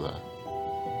proud of that.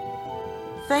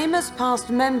 Famous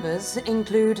past members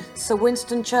include Sir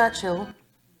Winston Churchill.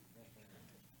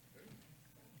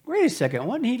 Wait a second,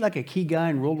 wasn't he like a key guy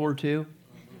in World War II?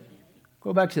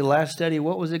 Go back to the last study.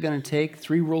 What was it going to take?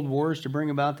 3 world wars to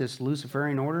bring about this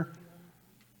Luciferian order?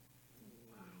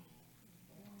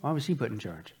 Why was he put in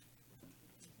charge?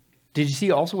 Did you see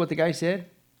also what the guy said?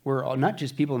 We're not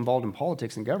just people involved in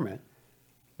politics and government.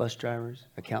 Bus drivers,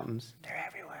 accountants, they're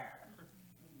everywhere.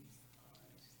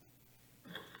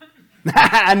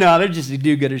 No, they're just a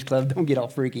do-gooders club. Don't get all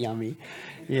freaky on me.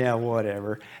 Yeah,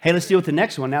 whatever. Hey, let's deal with the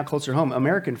next one now, closer to home.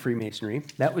 American Freemasonry.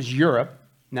 That was Europe.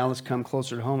 Now let's come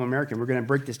closer to home, American. We're going to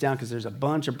break this down because there's a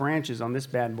bunch of branches on this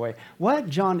bad boy. What?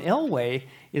 John Elway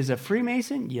is a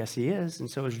Freemason? Yes, he is. And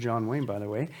so is John Wayne, by the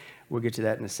way. We'll get to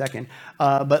that in a second.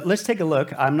 But let's take a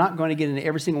look. I'm not going to get into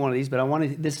every single one of these, but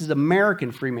this is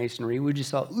American Freemasonry. We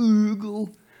just saw Google.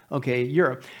 Okay,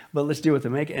 Europe. But let's deal with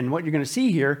them. And what you're going to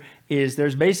see here is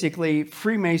there's basically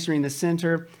Freemasonry in the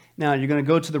center. Now, you're going to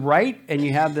go to the right, and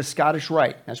you have the Scottish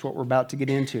Rite. That's what we're about to get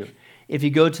into. If you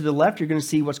go to the left, you're going to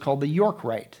see what's called the York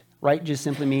Rite. Rite just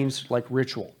simply means like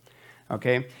ritual.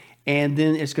 Okay? And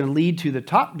then it's going to lead to the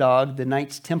top dog, the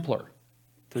Knights Templar,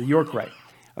 the York Rite.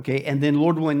 Okay? And then,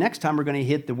 Lord willing, next time we're going to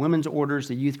hit the women's orders,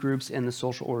 the youth groups, and the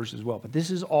social orders as well. But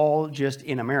this is all just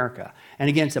in America. And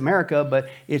again, it's America, but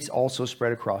it's also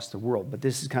spread across the world. But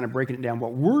this is kind of breaking it down,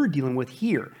 what we're dealing with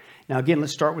here. Now, again,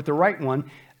 let's start with the right one,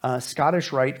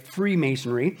 Scottish Rite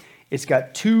Freemasonry. It's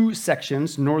got 2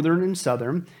 sections, northern and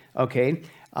southern. Okay,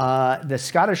 the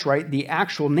Scottish Rite, the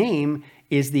actual name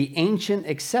is the Ancient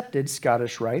Accepted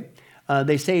Scottish Rite.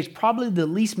 They say it's probably the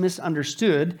least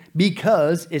misunderstood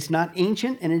because it's not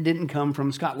ancient and it didn't come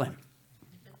from Scotland,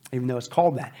 even though it's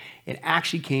called that. It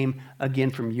actually came, again,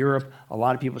 from Europe. A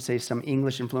lot of people say some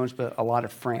English influence, but a lot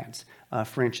of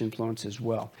French influence as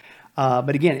well.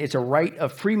 But again, it's a rite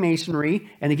of Freemasonry.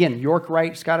 And again, York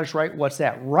Rite, Scottish Rite, what's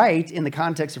that? Rite, in the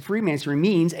context of Freemasonry,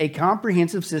 means a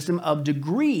comprehensive system of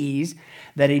degrees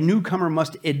that a newcomer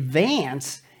must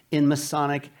advance in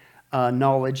Masonic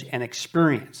knowledge and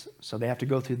experience. So they have to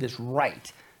go through this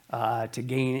rite to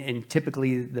gain, and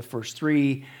typically the first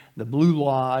 3, the Blue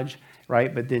Lodge,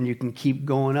 right? But then you can keep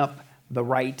going up the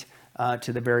rite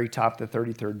to the very top, the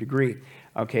 33rd degree.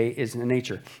 Okay, is in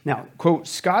nature. Now, quote,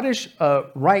 Scottish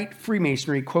Rite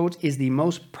Freemasonry, quote, is the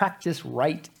most practiced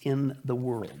rite in the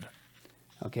world.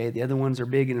 Okay, the other ones are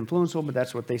big and influential, but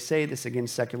that's what they say. This, again,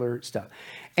 secular stuff.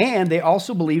 And they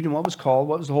also believed in what was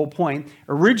the whole point?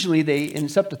 Originally, and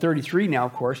it's up to 33 now,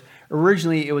 of course.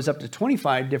 Originally, it was up to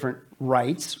 25 different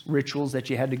rites, rituals that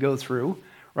you had to go through,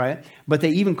 right? But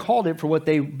they even called it for what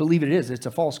they believe it is. It's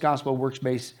a false gospel,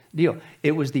 works-based deal.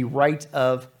 It was the rite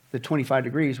of the 25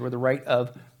 degrees, were the rite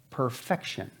of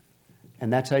perfection.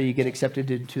 And that's how you get accepted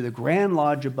into the Grand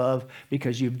Lodge above,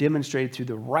 because you've demonstrated through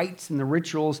the rites and the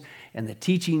rituals and the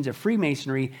teachings of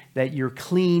Freemasonry that you're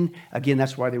clean. Again,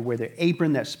 that's why they wear their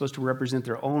apron. That's supposed to represent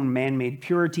their own man-made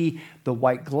purity. The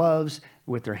white gloves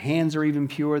with their hands are even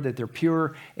pure, that they're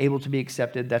pure, able to be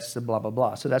accepted. That's the blah, blah,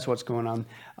 blah. So that's what's going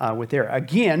on with there.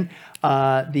 Again,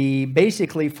 the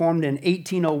basically formed in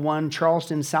 1801,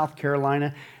 Charleston, South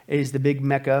Carolina. is the big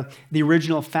mecca. The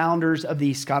original founders of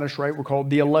the Scottish Rite were called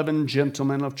the 11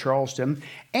 Gentlemen of Charleston.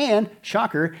 And,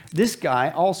 shocker, this guy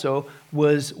also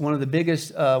was one of the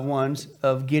biggest ones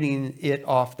of getting it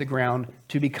off the ground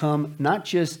to become not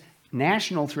just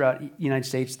national throughout the United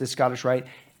States, the Scottish Rite,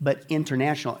 but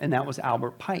international. And that was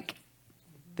Albert Pike,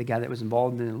 the guy that was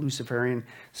involved in the Luciferian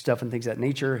stuff and things of that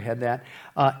nature, had that.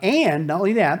 And not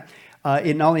only that,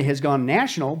 it not only has gone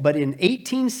national, but in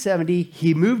 1870,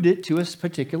 he moved it to a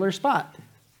particular spot.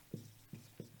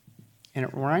 And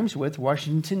it rhymes with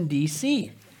Washington,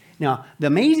 D.C. Now, the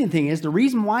amazing thing is, the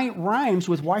reason why it rhymes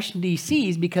with Washington, D.C.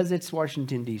 is because it's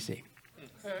Washington, D.C.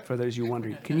 For those of you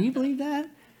wondering. Can you believe that?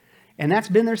 And that's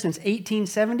been there since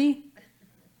 1870.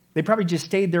 They probably just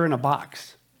stayed there in a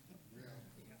box.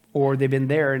 Or they've been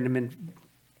there and been,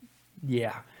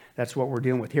 yeah. That's what we're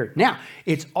dealing with here. Now,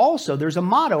 it's also, there's a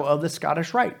motto of the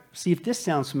Scottish Rite. See if this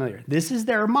sounds familiar. This is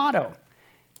their motto.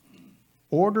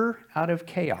 Order out of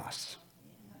chaos.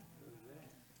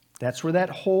 That's where that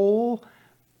whole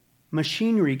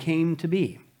machinery came to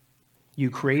be.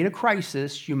 You create a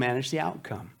crisis, you manage the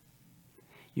outcome.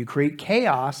 You create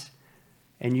chaos,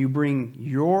 and you bring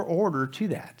your order to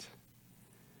that.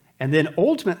 And then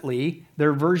ultimately,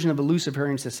 their version of a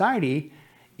Luciferian society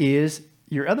is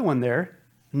your other one there,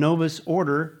 Novus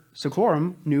Order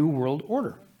Seclorum, New World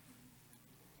Order.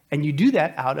 And you do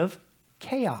that out of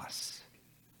chaos.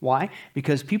 Why?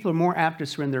 Because people are more apt to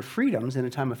surrender their freedoms in a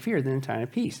time of fear than in a time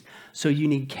of peace. So you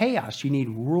need chaos. You need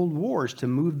world wars to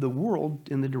move the world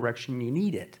in the direction you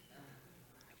need it.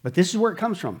 But this is where it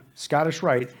comes from. Scottish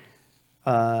Rite,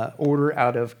 order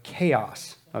out of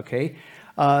chaos. Okay?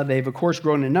 They've, of course,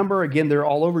 grown in number. Again, they're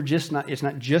all over. It's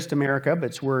not just America, but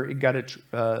it's where it got its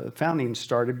founding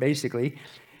started, basically.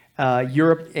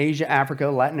 Europe, Asia, Africa,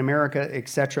 Latin America,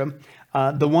 etc.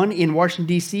 The one in Washington,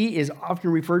 D.C. is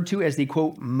often referred to as the,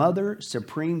 quote, Mother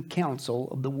Supreme Council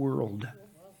of the world.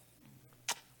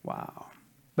 Wow.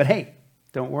 But hey,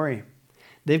 don't worry.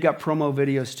 They've got promo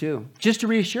videos too, just to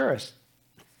reassure us.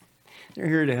 They're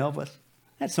here to help us.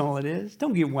 That's all it is.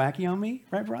 Don't get wacky on me.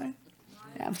 Right, Brian?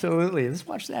 Absolutely. Let's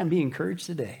watch that and be encouraged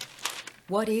today.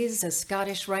 What is a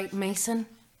Scottish Rite Mason?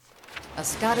 A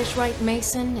Scottish Rite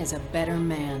Mason is a better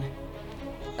man.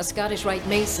 A Scottish Rite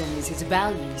Mason is his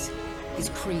values, his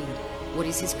creed. What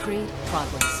is his creed?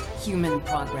 Progress, human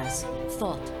progress,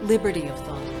 thought, liberty of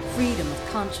thought, freedom of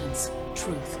conscience,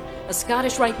 truth. A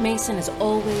Scottish Rite Mason is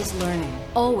always learning,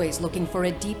 always looking for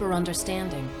a deeper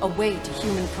understanding, a way to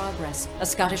human progress. A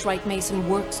Scottish Rite Mason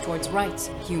works towards rights,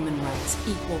 human rights,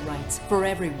 equal rights, for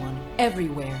everyone,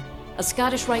 everywhere. A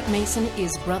Scottish Rite Mason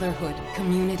is brotherhood,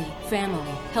 community,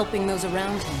 family, helping those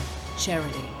around him,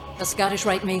 charity. A Scottish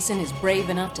Rite Mason is brave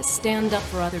enough to stand up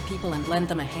for other people and lend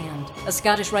them a hand. A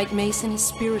Scottish Rite Mason is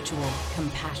spiritual,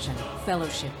 compassion,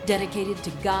 fellowship, dedicated to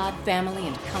God, family,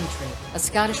 and country. A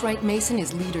Scottish Rite Mason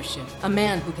is leadership, a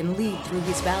man who can lead through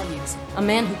his values, a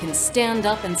man who can stand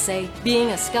up and say, being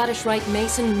a Scottish Rite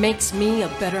Mason makes me a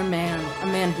better man, a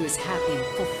man who is happy,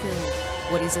 fulfilled.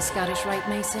 What is a Scottish Rite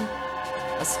Mason?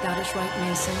 A Scottish Rite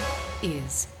Mason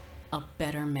is a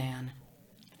better man.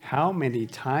 How many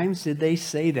times did they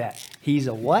say that? He's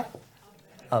a what?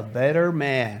 A better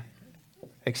man.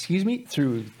 Excuse me?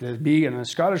 Through being a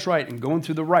Scottish Rite and going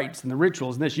through the rites and the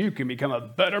rituals and this, you can become a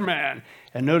better man.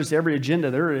 And notice every agenda,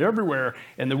 they're everywhere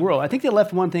in the world. I think they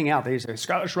left one thing out. They say,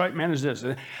 Scottish Rite man is this.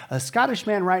 A Scottish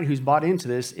man Rite who's bought into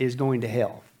this is going to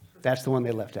hell. That's the one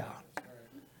they left out.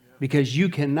 Because you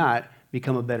cannot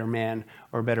become a better man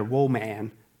or a better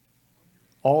woman.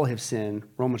 All have sinned,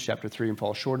 Romans chapter 3, and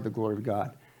fall short of the glory of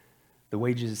God. The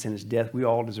wages of sin is death. We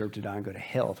all deserve to die and go to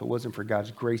hell. If it wasn't for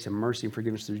God's grace and mercy and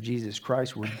forgiveness through Jesus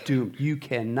Christ, we're doomed. You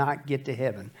cannot get to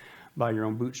heaven by your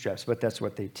own bootstraps, but that's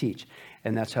what they teach.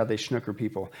 And that's how they snooker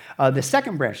people. The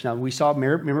second branch, now we saw,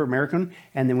 remember American,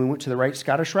 and then we went to the right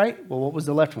Scottish Rite. Well, what was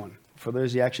the left one? For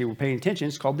those who actually were paying attention,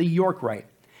 it's called the York Rite.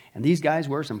 And these guys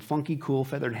wear some funky, cool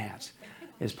feathered hats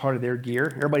as part of their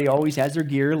gear. Everybody always has their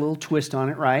gear, a little twist on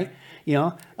it, right? You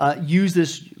know, use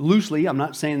this loosely. I'm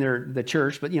not saying they're the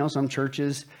church, but, you know, some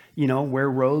churches, you know, wear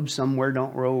robes. Some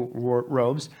don't wear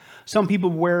robes. Some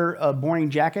people wear boring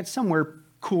jackets. Some wear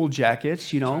cool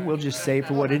jackets, you know. We'll just say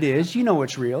for what it is. You know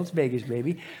it's real. It's Vegas,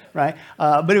 baby, right?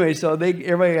 But anyway, so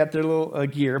everybody got their little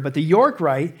gear. But the York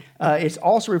Rite is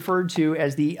also referred to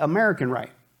as the American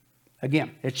Rite.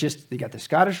 Again, it's just, they got the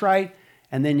Scottish Rite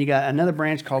And then you got another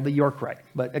branch called the York Rite.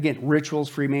 But again, rituals,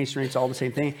 Freemasonry, it's all the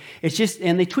same thing. It's just,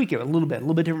 and they tweak it a little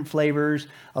bit different flavors,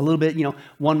 a little bit,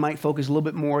 one might focus a little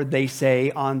bit more, they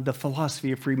say, on the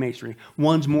philosophy of Freemasonry.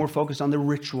 One's more focused on the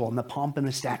ritual and the pomp and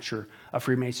the stature of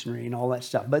Freemasonry and all that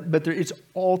stuff. But it's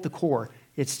all at the core.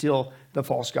 It's still the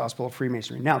false gospel of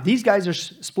Freemasonry. Now, these guys are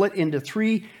split into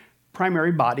three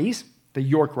primary bodies. The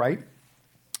York Rite,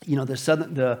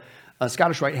 the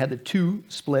Scottish Rite had the two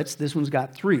splits. This one's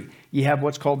got three. You have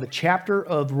what's called the Chapter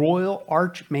of Royal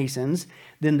Archmasons,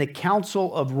 then the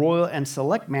Council of Royal and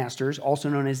Select Masters, also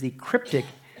known as the Cryptic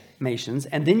Masons,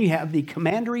 and then you have the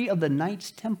Commandery of the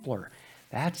Knights Templar.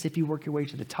 That's if you work your way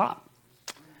to the top.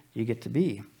 You get to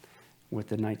be with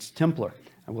the Knights Templar.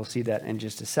 And we'll see that in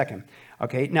just a second.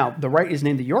 Okay, now the rite is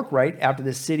named the York Rite after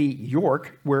the city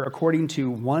York, where according to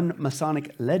one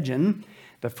Masonic legend,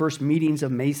 the first meetings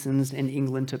of Masons in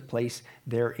England took place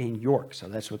there in York. So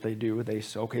that's what they do. They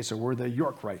say, okay, so we're the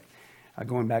York Rite,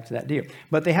 going back to that deal.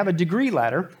 But they have a degree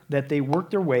ladder that they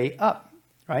work their way up,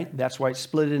 right? That's why it's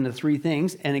split into three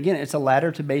things. And again, it's a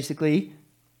ladder to basically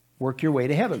work your way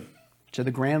to heaven, to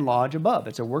the Grand Lodge above.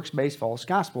 It's a works-based false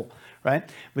gospel, right?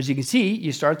 But as you can see,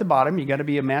 you start at the bottom. You got to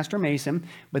be a master mason,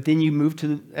 but then you move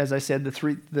to, as I said,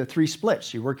 the three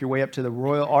splits. You work your way up to the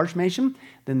Royal Archmason,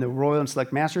 then the Royal and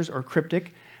Select Masters, or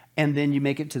Cryptic, and then you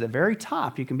make it to the very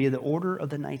top. You can be the Order of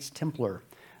the Knights Templar,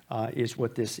 is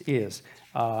what this is,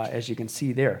 as you can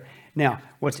see there. Now,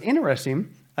 what's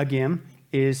interesting, again,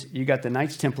 is you got the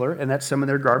Knights Templar, and that's some of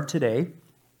their garb today.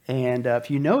 And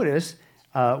if you notice,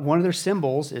 one of their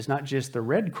symbols is not just the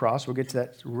red cross. We'll get to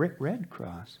that red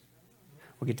cross.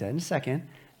 We'll get to that in a second.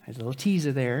 There's a little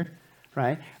teaser there,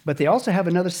 right? But they also have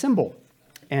another symbol,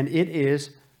 and it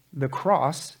is the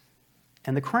cross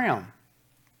and the crown.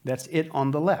 That's it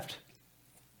on the left.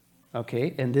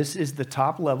 Okay, and this is the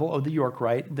top level of the York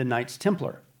Rite, the Knights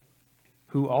Templar.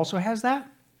 Who also has that?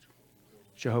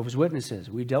 Jehovah's Witnesses.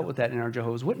 We dealt with that in our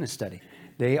Jehovah's Witness study.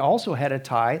 They also had a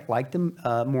tie, like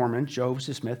the Mormons, Jehovah's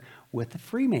Smith, with the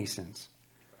Freemasons,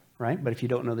 right? But if you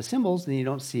don't know the symbols, then you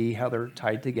don't see how they're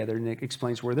tied together, and it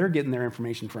explains where they're getting their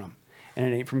information from. And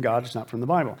it ain't from God, it's not from the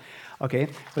Bible. Okay,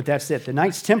 but that's it. The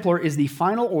Knights Templar is the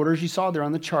final order, as you saw there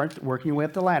on the chart, working your way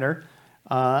up the ladder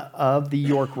of the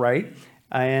York Rite.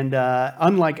 And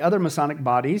unlike other Masonic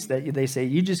bodies, that they say,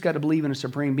 you just got to believe in a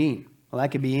supreme being. Well,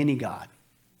 that could be any God.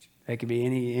 That could be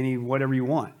any whatever you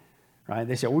want, right?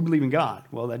 They say, we believe in God.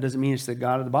 Well, that doesn't mean it's the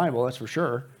God of the Bible, that's for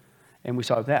sure. And we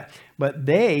saw that. But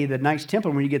the Knights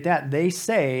Templar, when you get that, they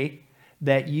say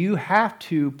that you have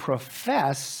to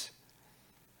profess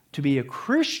to be a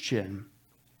Christian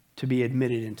to be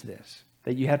admitted into this.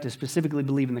 That you have to specifically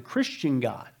believe in the Christian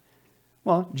God.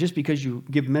 Well, just because you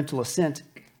give mental assent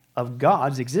of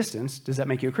God's existence, does that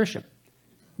make you a Christian?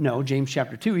 No, James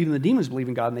chapter 2, even the demons believe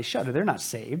in God and they shudder. They're not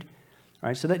saved.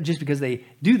 Right? So that just because they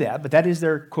do that, but that is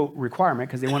their, quote, requirement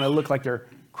because they want to look like they're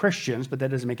Christians, but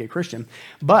that doesn't make it a Christian.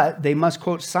 But they must,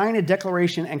 quote, sign a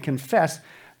declaration and confess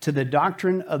to the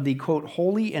doctrine of the, quote,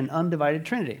 holy and undivided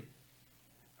Trinity.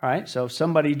 All right? So if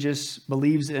somebody just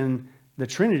believes in the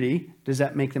Trinity, does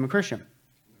that make them a Christian?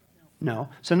 No.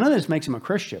 So none of this makes them a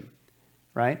Christian,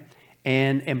 right?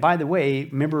 And by the way,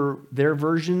 remember their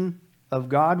version of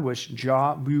God was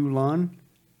Jabulon,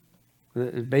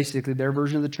 basically their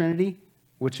version of the Trinity,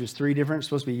 which was three different,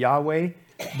 supposed to be Yahweh,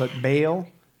 but Baal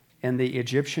and the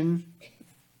Egyptian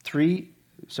three.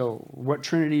 So what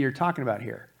Trinity you're talking about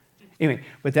here? Anyway,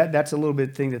 but that's a little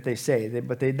bit thing that they say.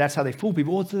 That's how they fool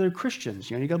people. Oh, they're Christians.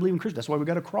 You got to believe in Christians. That's why we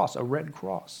got a cross, a red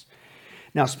cross.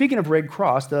 Now, speaking of red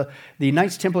cross, the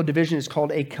Knights Templar division is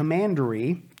called a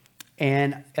commandery.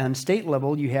 And on state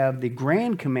level, you have the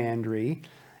Grand Commandery,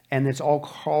 and it's all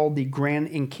called the Grand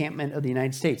Encampment of the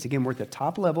United States. Again, we're at the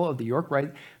top level of the York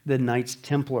Rite, the Knights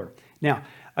Templar. Now,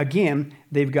 again,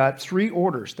 they've got three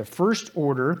orders. The first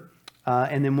order,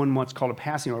 and then what's called a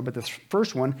passing order, but the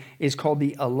first one is called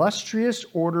the Illustrious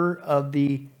Order of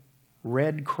the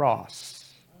Red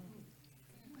Cross.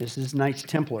 This is Knights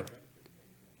Templar.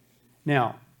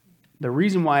 Now, the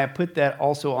reason why I put that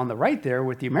also on the right there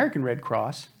with the American Red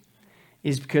Cross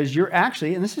is because you're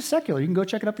actually, and this is secular, you can go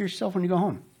check it up yourself when you go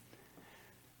home.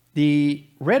 The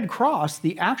Red Cross,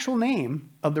 the actual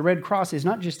name of the Red Cross is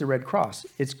not just the Red Cross.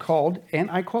 It's called, and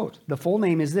I quote, the full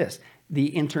name is this,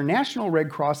 the International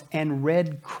Red Cross and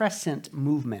Red Crescent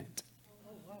Movement.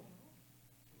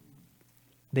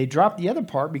 They dropped the other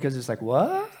part because it's like,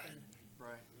 what?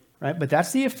 Right? But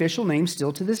that's the official name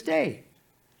still to this day.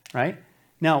 Right?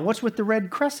 Now, what's with the Red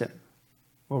Crescent?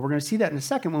 Well, we're going to see that in a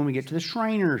second when we get to the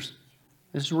Shriners.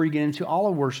 This is where you get into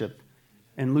olive worship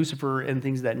and Lucifer and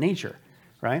things of that nature,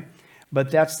 right?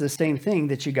 But that's the same thing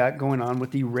that you got going on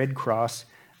with the Red Cross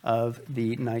of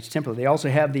the Knights Templar. They also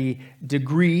have the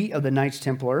degree of the Knights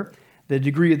Templar, the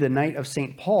degree of the Knight of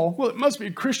St. Paul. Well, it must be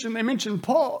Christian. They mentioned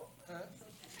Paul.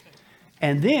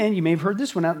 And then you may have heard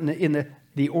this one out in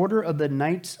the Order of the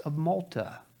Knights of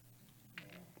Malta.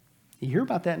 You hear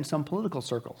about that in some political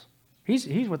circles.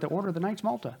 He's with the Order of the Knights of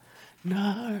Malta.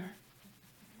 No.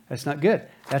 That's not good.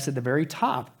 That's at the very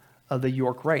top of the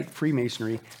York Rite,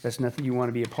 Freemasonry. That's nothing you want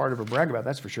to be a part of or brag about,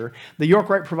 that's for sure. The York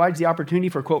Rite provides the opportunity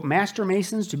for, quote, Master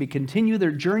Masons to continue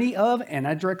their journey of, and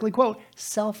I directly quote,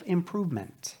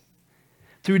 self-improvement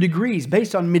through degrees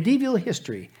based on medieval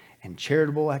history and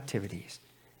charitable activities.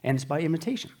 And it's by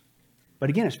imitation. But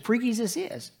again, as freaky as this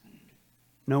is,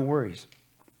 no worries.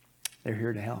 They're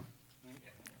here to help.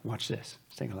 Watch this.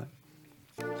 Let's take a look.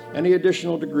 Any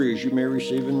additional degrees you may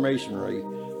receive in Masonry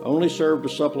only serve to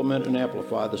supplement and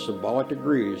amplify the symbolic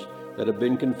degrees that have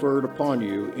been conferred upon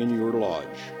you in your lodge.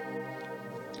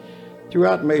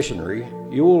 Throughout Masonry,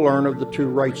 you will learn of the two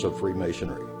rites of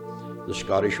Freemasonry, the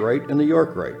Scottish Rite and the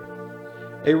York Rite.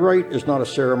 A rite is not a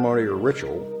ceremony or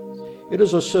ritual. It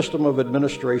is a system of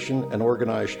administration and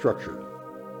organized structure.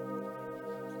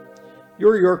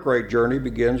 Your York Rite journey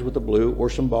begins with the Blue or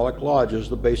Symbolic Lodge as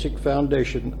the basic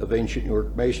foundation of ancient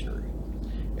York Masonry,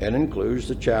 and includes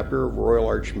the Chapter of Royal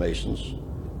Arch Masons,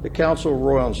 the Council of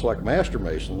Royal and Select Master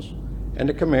Masons, and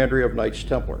the Commandery of Knights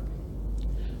Templar.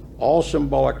 All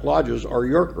symbolic lodges are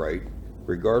York Rite,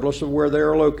 regardless of where they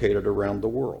are located around the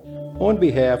world. On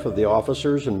behalf of the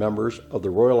officers and members of the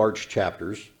Royal Arch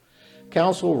Chapters,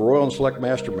 Council of Royal and Select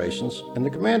Master Masons, and the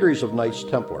Commanderies of Knights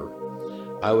Templar,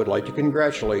 I would like to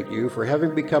congratulate you for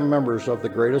having become members of the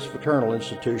greatest fraternal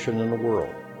institution in the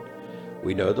world.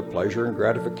 We know the pleasure and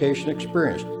gratification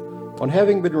experienced on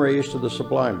having been raised to the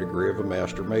sublime degree of a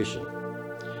Master Mason.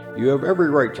 You have every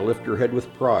right to lift your head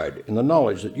with pride in the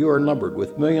knowledge that you are numbered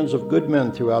with millions of good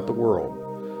men throughout the world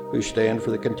who stand for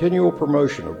the continual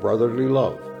promotion of brotherly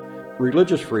love,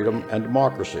 religious freedom, and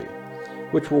democracy,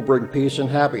 which will bring peace and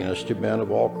happiness to men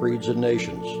of all creeds and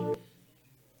nations.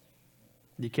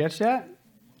 Did you catch that?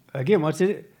 Again, what's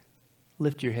it?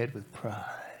 Lift your head with pride.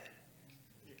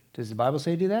 Does the Bible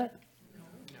say do that?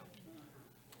 No.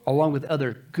 Along with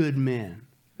other good men.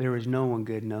 There is no one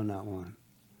good, no, not one.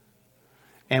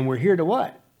 And we're here to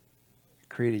what?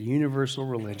 Create a universal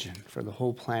religion for the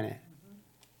whole planet.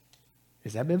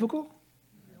 Is that biblical?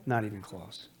 Not even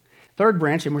close. Third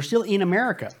branch, and we're still in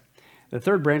America. The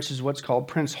third branch is what's called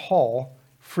Prince Hall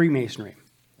Freemasonry.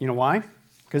 You know why?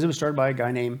 Because it was started by a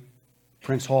guy named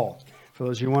Prince Hall. For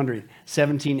those of you wondering,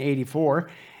 1784.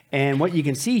 And what you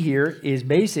can see here is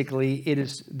basically it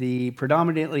is the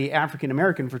predominantly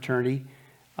African-American fraternity,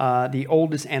 the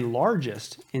oldest and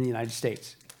largest in the United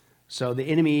States. So the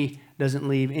enemy doesn't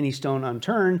leave any stone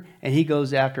unturned, and he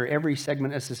goes after every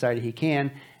segment of society he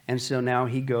can. And so now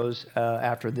he goes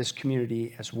after this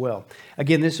community as well.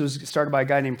 Again, this was started by a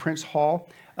guy named Prince Hall.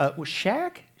 Was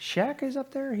Shaq? Shaq is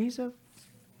up there. He's a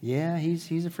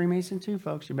Freemason too,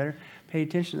 folks. You better pay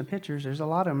attention to the pictures. There's a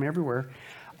lot of them everywhere.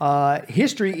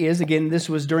 History is, again, this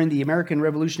was during the American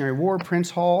Revolutionary War. Prince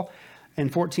Hall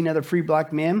and 14 other free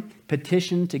black men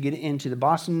petitioned to get into the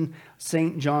Boston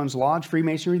St. John's Lodge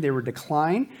Freemasonry. They were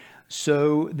declined,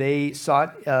 so they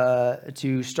sought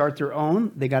to start their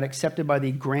own. They got accepted by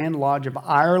the Grand Lodge of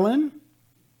Ireland,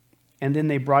 and then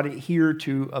they brought it here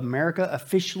to America,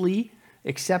 officially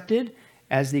accepted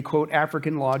as the, quote,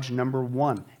 African Lodge number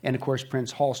 1. And, of course,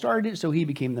 Prince Hall started it, so he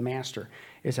became the master,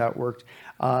 is how it worked,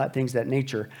 things of that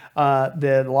nature.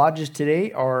 The lodges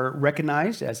today are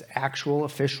recognized as actual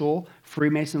official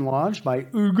Freemason Lodge by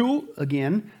UGL,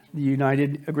 again, the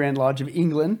United Grand Lodge of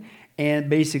England, and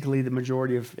basically the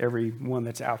majority of every one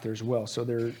that's out there as well. So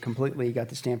they're completely got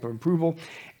the stamp of approval.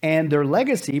 And their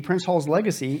legacy, Prince Hall's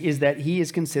legacy, is that he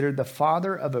is considered the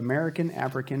father of American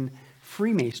African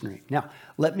Freemasonry. Now,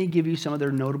 let me give you some of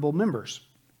their notable members,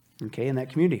 okay, in that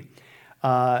community.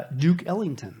 Duke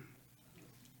Ellington,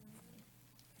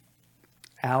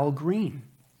 Al Green,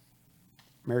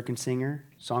 American singer,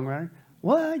 songwriter.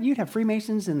 What? You'd have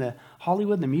Freemasons in the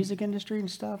Hollywood and the music industry and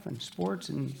stuff, and sports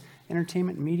and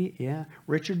entertainment and media? Yeah.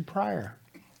 Richard Pryor.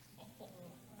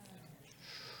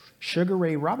 Sugar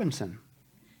Ray Robinson,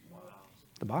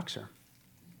 the boxer.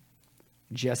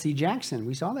 Jesse Jackson.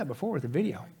 We saw that before with the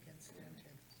video.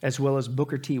 As well as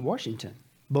Booker T. Washington,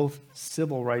 both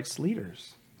civil rights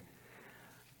leaders.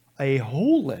 A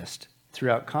whole list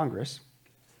throughout Congress.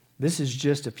 This is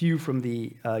just a few from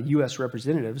the U.S.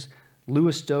 representatives.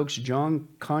 Louis Stokes, John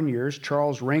Conyers,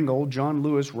 Charles Rangel, John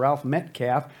Lewis, Ralph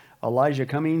Metcalf, Elijah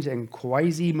Cummings, and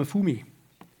Kwesi Mafumi.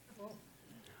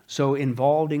 So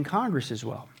involved in Congress as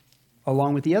well.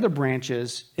 along with the other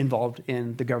branches involved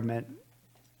in the government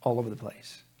all over the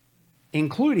place,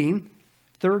 including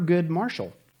Thurgood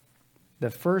Marshall,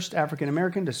 the first African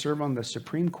American to serve on the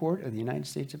Supreme Court of the United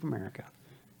States of America.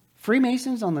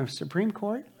 Freemasons on the Supreme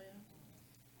Court?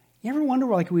 You ever wonder,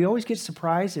 like, we always get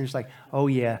surprised and it's like, oh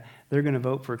yeah, they're going to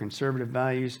vote for conservative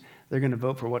values. They're going to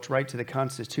vote for what's right to the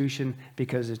Constitution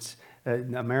because it's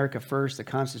America first, the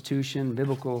Constitution,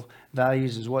 biblical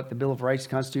values is what the Bill of Rights, the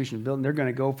Constitution is built, and they're going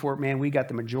to go for it. Man, we got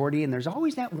the majority, and there's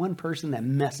always that one person that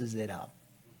messes it up.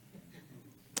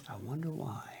 I wonder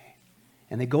why.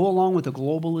 And they go along with the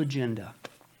global agenda.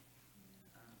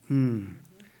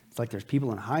 It's like there's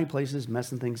people in high places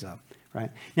messing things up, right?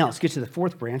 Now, let's get to the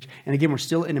fourth branch. And again, we're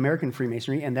still in American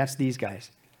Freemasonry, and that's these guys.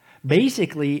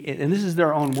 Basically, and this is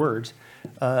their own words,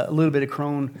 a little bit of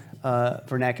crone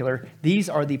vernacular, these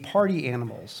are the party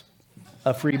animals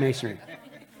of Freemasonry.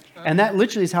 And that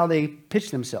literally is how they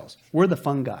pitch themselves. We're the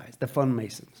fun guys, the fun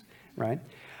Masons, right?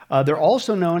 They're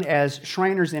also known as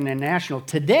Shriners International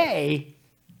today,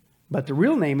 but the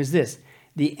real name is this,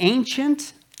 the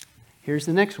Ancient, here's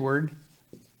the next word,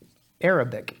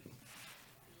 Arabic.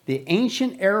 The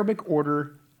Ancient Arabic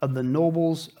Order of the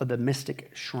Nobles of the Mystic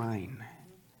Shrine.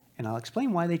 And I'll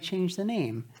explain why they changed the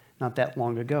name not that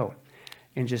long ago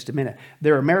in just a minute.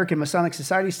 They're American Masonic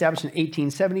Society, established in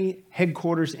 1870,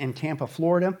 headquarters in Tampa,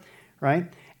 Florida,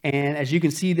 right? And as you can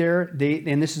see there,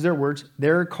 and this is their words,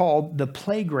 they're called the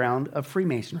playground of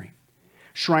Freemasonry.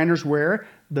 Shriners wear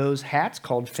those hats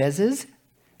called fezzes.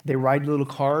 They ride little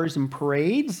cars and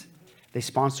parades. They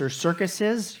sponsor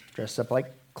circuses, dress up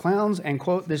like clowns, and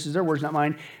quote, this is their words, not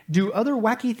mine, do other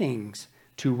wacky things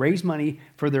to raise money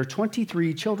for their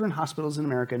 23 children's hospitals in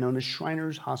America known as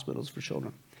Shriners Hospitals for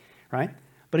Children, right?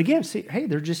 But again, see, hey,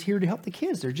 they're just here to help the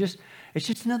kids. It's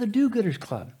just another do-gooders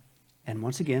club. And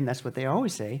once again, that's what they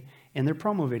always say in their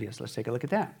promo videos. Let's take a look at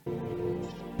that.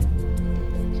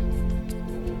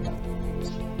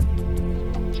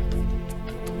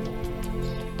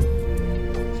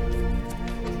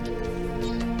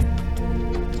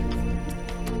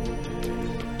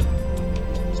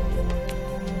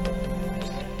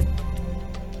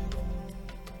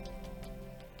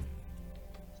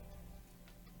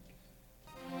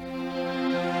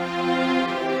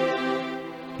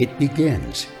 It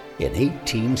begins in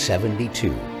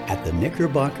 1872 at the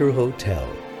Knickerbocker Hotel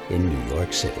in New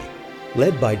York City.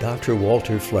 Led by Dr.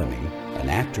 Walter Fleming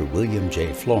and actor William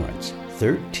J. Florence,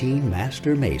 13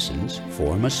 Master Masons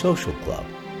form a social club.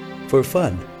 For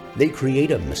fun, they create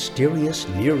a mysterious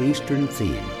Near Eastern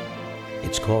theme.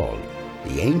 It's called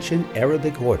the Ancient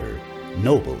Arabic Order,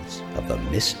 Nobles of the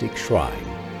Mystic Shrine,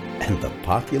 and the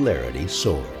popularity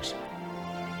soars.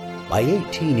 By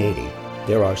 1880,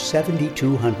 there are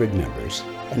 7,200 members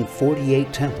and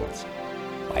 48 temples.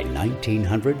 By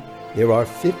 1900, there are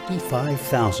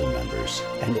 55,000 members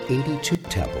and 82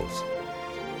 temples.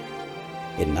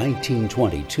 In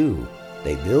 1922,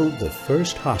 they build the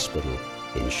first hospital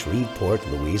in Shreveport,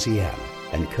 Louisiana,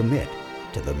 and commit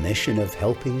to the mission of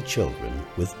helping children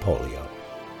with polio.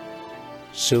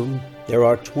 Soon, there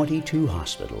are 22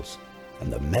 hospitals,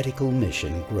 and the medical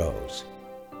mission grows.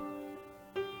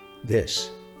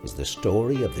 This is the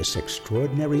story of this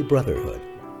extraordinary brotherhood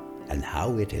and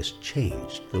how it has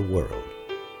changed the world.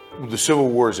 The Civil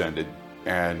Wars ended,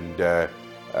 and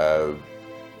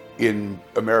in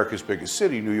America's biggest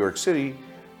city, New York City,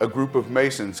 a group of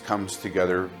Masons comes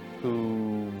together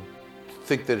who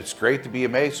think that it's great to be a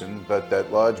Mason, but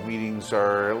that lodge meetings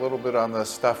are a little bit on the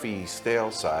stuffy, stale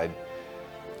side.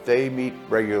 They meet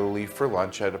regularly for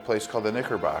lunch at a place called the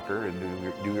Knickerbocker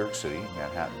in New York City,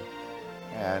 Manhattan,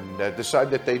 and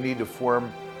decide that they need to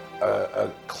form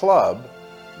a club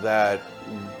that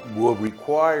will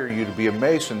require you to be a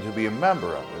Mason to be a member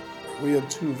of it. We had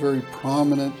two very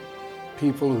prominent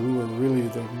people who were really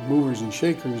the movers and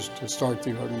shakers to start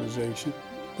the organization.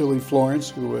 Billy Florence,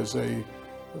 who was a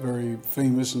very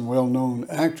famous and well-known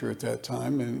actor at that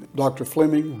time, and Dr.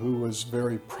 Fleming, who was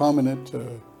very prominent,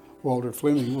 Walter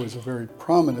Fleming was a very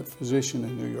prominent physician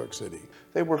in New York City.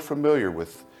 They were familiar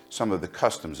with some of the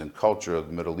customs and culture of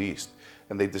the Middle East,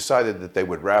 and they decided that they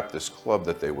would wrap this club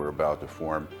that they were about to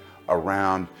form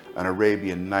around an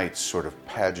Arabian Nights sort of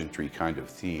pageantry kind of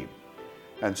theme.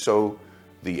 And so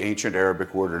the Ancient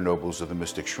Arabic Order Nobles of the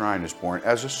Mystic Shrine is born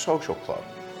as a social club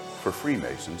for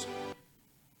Freemasons.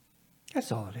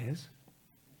 That's all it is.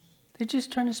 They're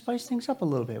just trying to spice things up a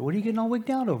little bit. What are you getting all wigged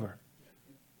out over?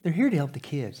 They're here to help the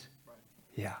kids.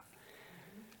 Yeah.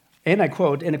 And I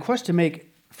quote, in a quest to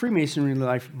make Freemasonry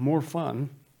life more fun,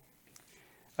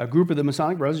 a group of the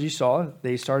Masonic Brothers, you saw,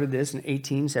 they started this in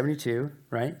 1872,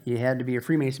 right? You had to be a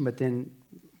Freemason, but then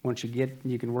once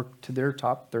you can work to their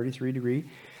top 33 degree.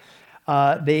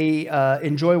 They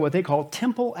enjoy what they call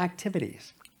temple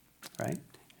activities, right?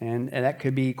 And that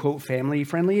could be, quote,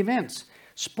 family-friendly events,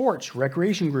 sports,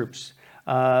 recreation groups,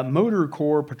 motor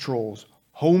corps patrols,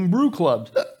 homebrew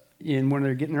clubs, and when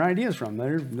they're getting their ideas from.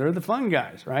 They're the fun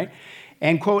guys, right?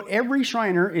 And, quote, every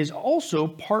Shriner is also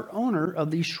part owner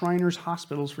of the Shriners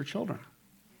Hospitals for Children.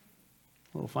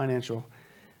 A little financial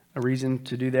reason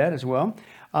to do that as well.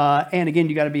 And again,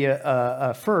 you got to be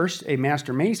first a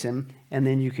Master Mason, and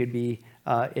then you could be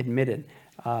admitted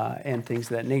and things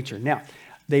of that nature. Now,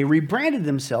 they rebranded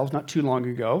themselves not too long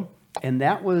ago, and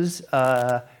that was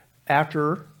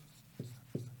after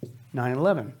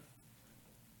 9/11.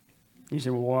 You say,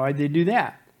 well, why did they do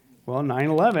that? Well,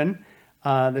 9/11,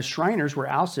 the Shriners were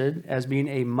ousted as being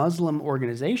a Muslim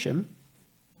organization.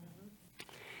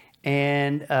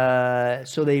 And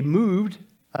so they removed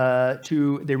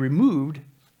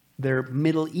their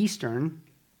Middle Eastern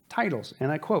titles.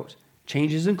 And I quote,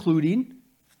 changes including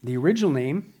the original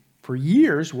name for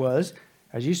years was,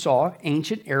 as you saw,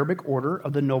 Ancient Arabic Order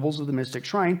of the Nobles of the Mystic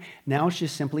Shrine. Now it's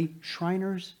just simply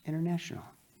Shriners International.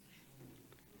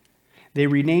 They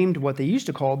renamed what they used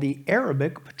to call the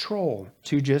Arabic Patrol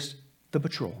to just the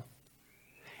Patrol.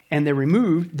 And they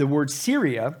removed the word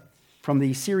Syria from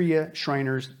the Syria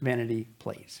Shriners Vanity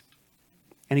Plays.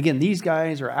 And again, these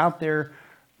guys are out there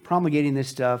promulgating this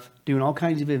stuff, doing all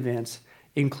kinds of events,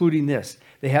 including this.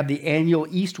 They have the annual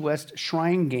East-West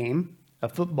Shrine Game, a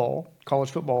football,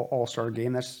 college football all-star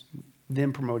game. That's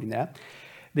them promoting that.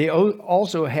 They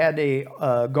also had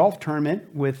a golf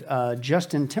tournament with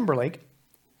Justin Timberlake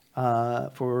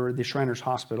for the Shriners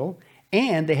Hospital.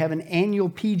 And they have an annual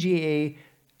PGA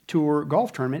Tour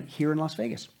golf tournament here in Las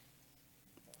Vegas.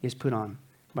 Is put on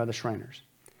by the Shriners.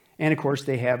 And of course,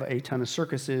 they have a ton of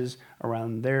circuses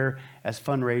around there as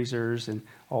fundraisers and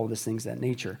all of these things of that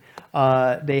nature.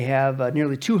 They have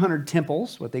nearly 200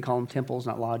 temples, what they call them temples,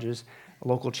 not lodges,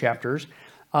 local chapters.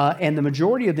 And the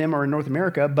majority of them are in North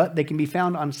America, but they can be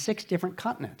found on 6 different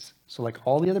continents. So like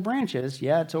all the other branches,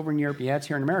 yeah, it's over in Europe, yeah, it's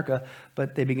here in America,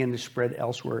 but they begin to spread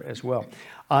elsewhere as well.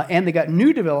 And they got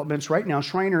new developments right now,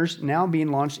 Shriners now being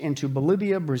launched into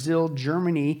Bolivia, Brazil,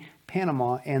 Germany,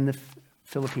 Panama, and the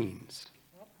Philippines.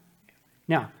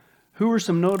 Now, who are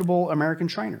some notable American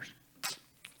Shriners?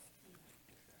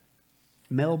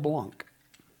 Mel Blanc.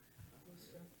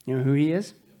 You know who he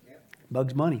is?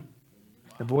 Bugs Bunny.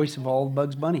 The voice of all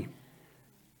Bugs Bunny.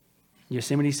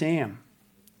 Yosemite Sam.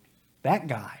 That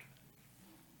guy.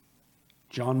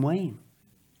 John Wayne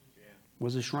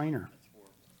was a Shriner.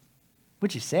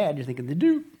 Which is sad. You're thinking, the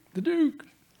Duke.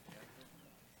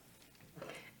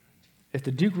 If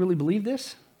the Duke really believed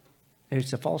this, if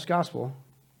it's a false gospel,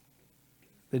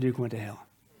 the Duke went to hell.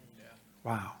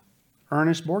 Wow.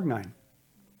 Ernest Borgnine.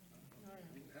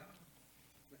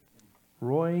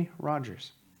 Roy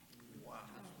Rogers.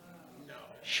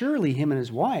 Surely him and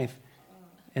his wife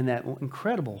and that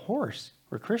incredible horse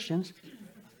were Christians.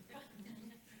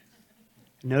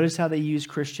 Notice how they use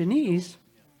Christianese.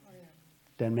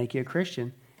 Doesn't make you a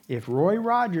Christian. If Roy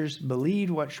Rogers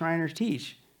believed what Shriners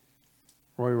teach,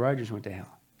 Roy Rogers went to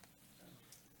hell.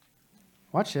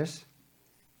 Watch this.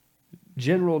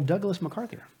 General Douglas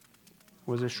MacArthur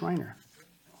was a Shriner.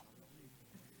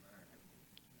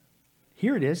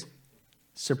 Here it is.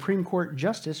 Supreme Court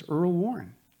Justice Earl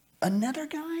Warren. Another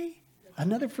guy?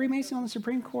 Another Freemason on the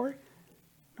Supreme Court?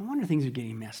 No wonder things are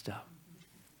getting messed up.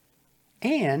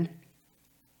 And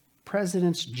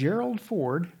Presidents Gerald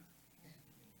Ford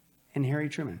and Harry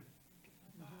Truman.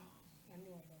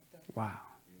 Wow.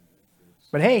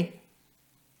 But hey,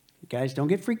 you guys don't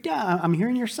get freaked out. I'm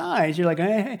hearing your sighs. You're like,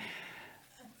 hey.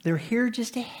 They're here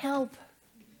just to help.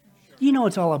 You know what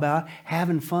it's all about,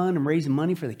 having fun and raising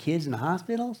money for the kids in the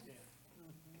hospitals?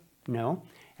 No.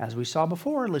 As we saw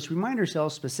before, let's remind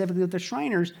ourselves specifically with the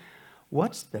Shriners,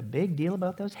 what's the big deal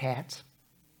about those hats?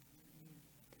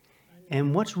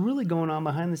 And what's really going on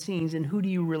behind the scenes, and who do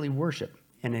you really worship?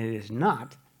 And it is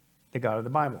not the God of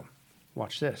the Bible.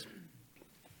 Watch this.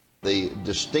 The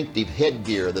distinctive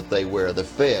headgear that they wear, the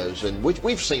fez, and which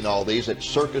we've seen all these at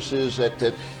circuses, at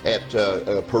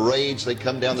parades. They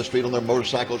come down the street on their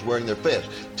motorcycles wearing their fez.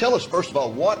 Tell us, first of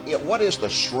all, what is the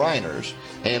Shriners,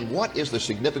 and what is the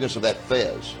significance of that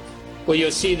fez? Well,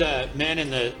 you'll see the men in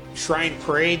the shrine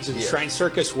parades and shrine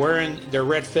circus wearing their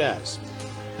red fez.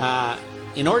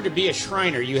 In order to be a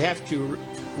Shriner, you have to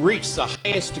reach the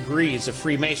highest degrees of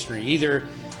Freemasonry, either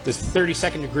the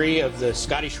 32nd degree of the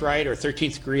Scottish Rite or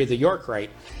 13th degree of the York Rite.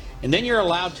 And then you're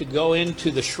allowed to go into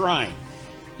the shrine.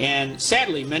 And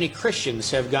sadly, many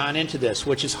Christians have gone into this,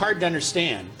 which is hard to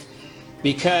understand,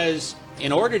 because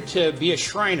in order to be a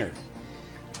Shriner,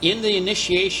 In the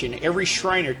initiation, every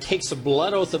Shriner takes a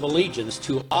blood oath of allegiance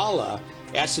to Allah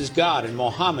as his God and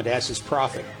Muhammad as his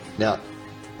prophet. Now,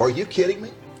 are you kidding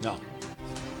me? No.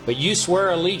 But you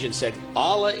swear allegiance that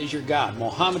Allah is your God,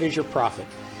 Muhammad is your prophet.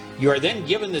 You are then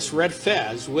given this red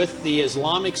fez with the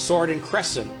Islamic sword and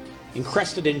crescent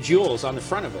encrusted in jewels on the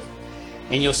front of it.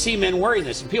 And you'll see men wearing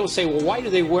this. And people say, well, why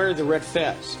do they wear the red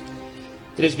fez?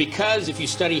 It is because if you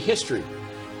study history,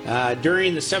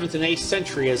 during the 7th and 8th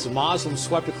century, as the Muslims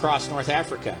swept across North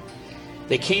Africa,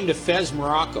 they came to Fez,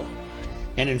 Morocco.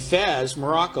 And in Fez,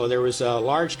 Morocco, there was a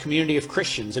large community of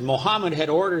Christians. And Muhammad had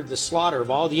ordered the slaughter of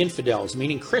all the infidels,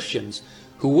 meaning Christians,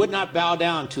 who would not bow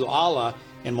down to Allah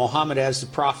and Muhammad as the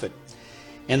prophet.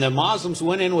 And the Muslims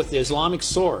went in with the Islamic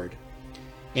sword,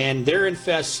 and there in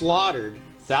Fez slaughtered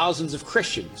thousands of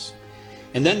Christians.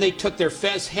 And then they took their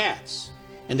Fez hats,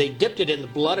 and they dipped it in the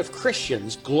blood of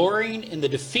Christians, glorying in the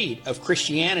defeat of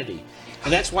Christianity.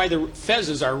 And that's why the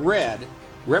fezzes are red,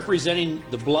 representing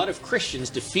the blood of Christians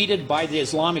defeated by the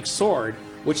Islamic sword,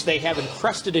 which they have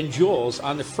encrusted in jewels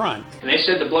on the front. And they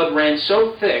said the blood ran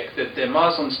so thick that the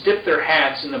Muslims dipped their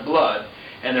hats in the blood,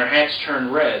 and their hats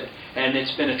turned red. And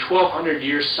it's been a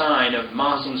 1,200-year sign of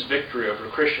Muslims' victory over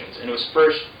Christians. And it was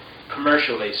first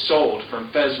commercially sold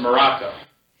from Fez, Morocco.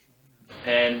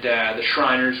 And the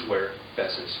Shriners wear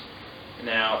fezzes.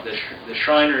 Now, the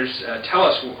Shriners tell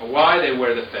us why they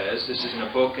wear the fez. This is in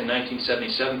a book in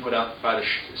 1977 put out by the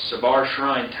Sabar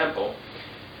Shrine Temple.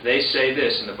 They say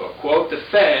this in the book, quote, "The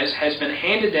fez has been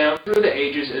handed down through the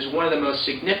ages as one of the most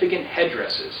significant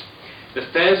headdresses. The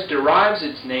fez derives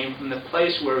its name from the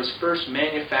place where it was first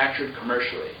manufactured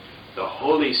commercially, the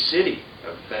holy city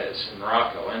of Fez in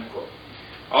Morocco," end quote.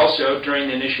 Also, during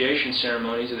the initiation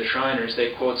ceremonies of the Shriners,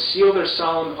 they, quote, "seal their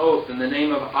solemn oath in the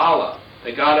name of Allah,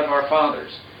 the God of our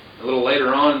fathers." A little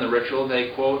later on in the ritual, they,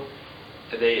 quote,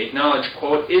 they acknowledge,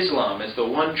 quote, "Islam as the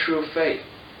one true faith."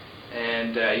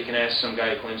 And you can ask some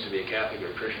guy who claims to be a Catholic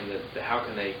or a Christian that how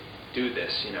can they do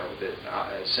this, you know,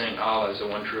 saying Allah is the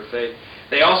one true faith.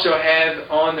 They also have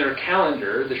on their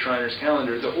calendar, the Shriners'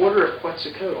 calendar, the Order of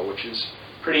Quetzalcoatl, which is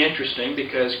pretty interesting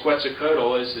because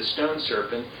Quetzalcoatl is the stone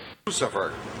serpent.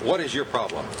 Lucifer, what is your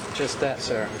problem? Just that,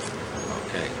 sir.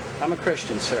 Okay. I'm a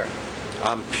Christian, sir.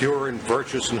 I'm pure and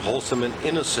virtuous and wholesome and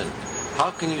innocent. How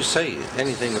can you say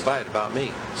anything bad about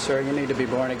me? Sir, you need to be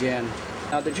born again.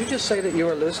 Now, did you just say that you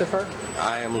are Lucifer?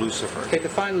 I am Lucifer. Okay,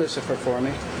 define Lucifer for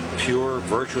me. Pure,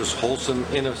 virtuous, wholesome,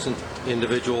 innocent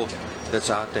individual that's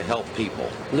out to help people.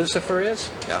 Lucifer is?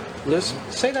 Yeah.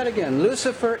 Say that again.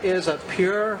 Lucifer is a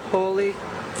pure, holy...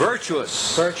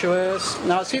 Virtuous. Virtuous.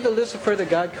 Now, is he the Lucifer that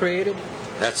God created?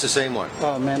 That's the same one.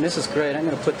 Oh, man, this is great. I'm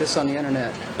going to put this on the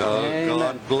internet. Oh, Amen.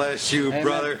 God bless you, Amen.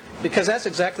 brother. Because that's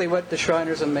exactly what the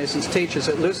Shriners and Masons teach, is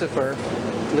that Lucifer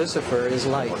is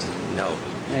light. No.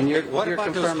 And you're what about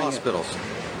confirming those hospitals?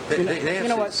 You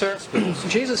know what, sir?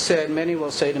 Jesus said, "Many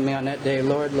will say to me on that day,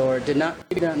 Lord, Lord, did not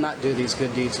do these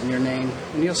good deeds in your name?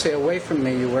 And you'll say, away from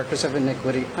me, you workers of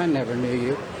iniquity, I never knew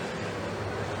you."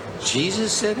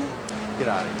 Jesus said it? Get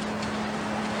out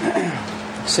of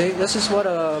here. See, this is what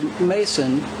a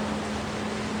Mason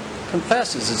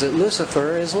confesses, is that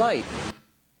Lucifer is light.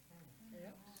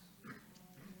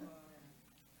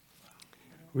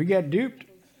 We got duped.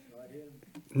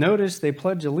 Notice they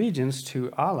pledge allegiance to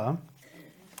Allah.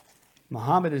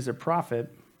 Muhammad is a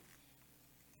prophet.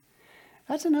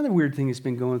 That's another weird thing that's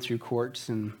been going through courts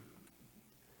and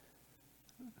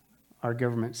our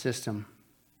government system.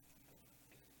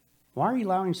 Why are you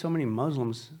allowing so many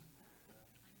Muslims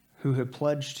who have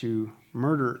pledged to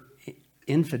murder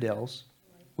infidels,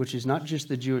 which is not just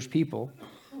the Jewish people,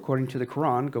 according to the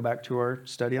Quran, go back to our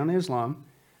study on Islam,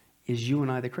 is you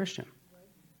and I the Christian?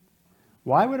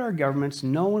 Why would our governments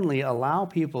knowingly allow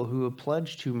people who have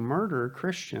pledged to murder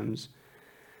Christians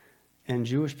and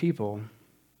Jewish people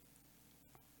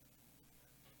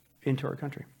into our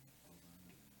country?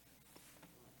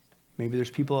 Maybe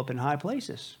there's people up in high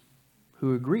places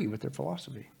who agree with their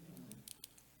philosophy.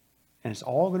 And it's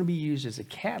all going to be used as a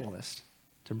catalyst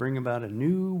to bring about a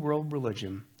new world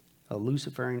religion, a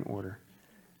Luciferian order.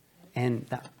 And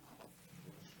the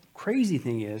crazy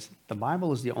thing is, the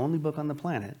Bible is the only book on the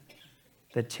planet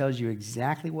that tells you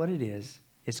exactly what it is.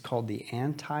 It's called the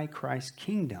Antichrist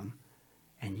Kingdom,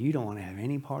 and you don't want to have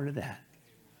any part of that.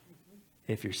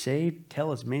 If you're saved,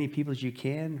 tell as many people as you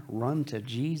can, run to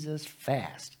Jesus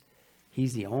fast.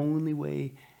 He's the only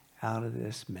way out of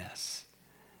this mess.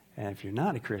 And if you're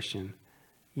not a Christian,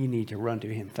 you need to run to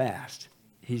him fast.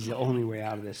 He's the only way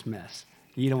out of this mess.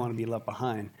 You don't want to be left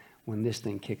behind when this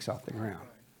thing kicks off the ground.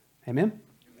 Amen?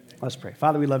 Let's pray.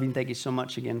 Father, we love you and thank you so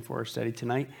much again for our study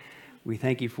tonight. We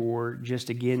thank you for just,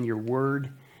 again, your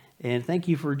word And thank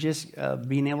you for just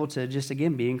being able to just,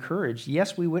 again, be encouraged.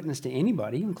 Yes, we witness to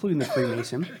anybody, including the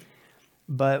Freemason,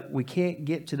 but we can't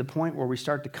get to the point where we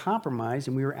start to compromise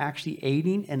and we are actually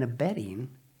aiding and abetting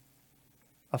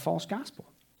a false gospel,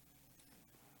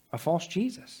 a false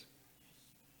Jesus,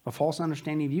 a false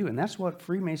understanding of you. And that's what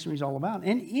Freemasonry is all about,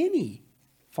 and any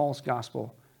false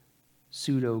gospel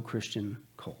pseudo-Christian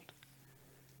cult.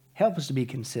 Help us to be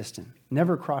consistent,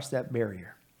 never cross that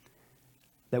barrier,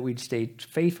 that we'd stay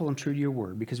faithful and true to your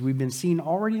word, because we've been seeing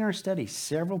already in our study,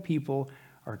 several people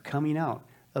are coming out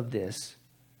of this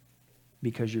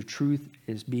because your truth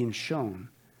is being shown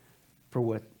for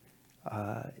what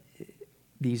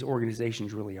these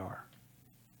organizations really are.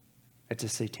 It's a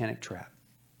satanic trap.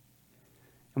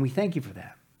 And we thank you for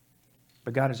that.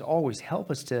 But God has always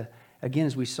helped us to, again,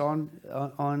 as we saw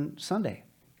on Sunday,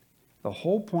 the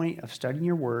whole point of studying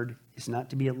your word is not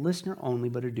to be a listener only,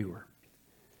 but a doer.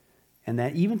 And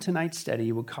that even tonight's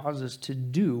study will cause us to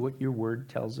do what your word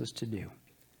tells us to do,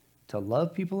 to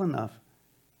love people enough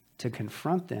to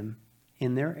confront them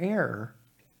in their error,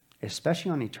 especially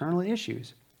on eternal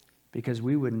issues, because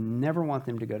we would never want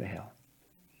them to go to hell.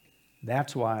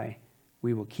 That's why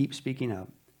we will keep speaking up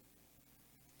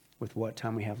with what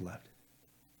time we have left.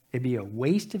 It'd be a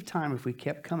waste of time if we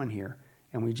kept coming here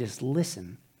and we just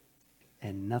listened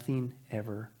and nothing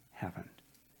ever happened.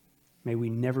 May we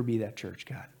never be that church,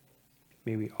 God.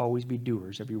 May we always be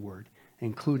doers of your word,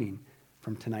 including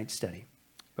from tonight's study.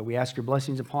 But we ask your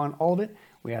blessings upon all of it.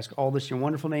 We ask all this in your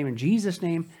wonderful name, in Jesus'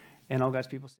 name, and all God's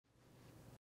people.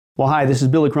 Well, hi, this is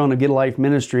Billy Crone of Get a Life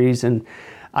Ministries, and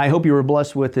I hope you were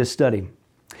blessed with this study.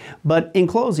 But in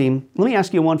closing, let me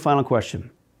ask you one final question.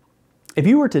 If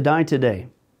you were to die today,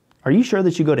 are you sure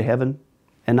that you go to heaven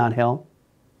and not hell?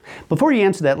 Before you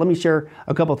answer that, let me share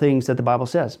a couple things that the Bible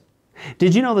says.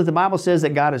 Did you know that the Bible says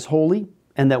that God is holy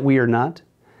and that we are not?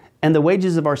 And the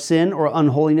wages of our sin or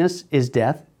unholiness is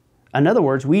death. In other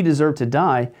words, we deserve to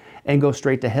die and go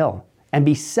straight to hell and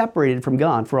be separated from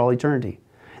God for all eternity.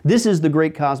 This is the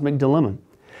great cosmic dilemma.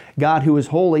 God, who is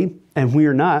holy and we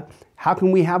are not, how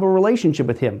can we have a relationship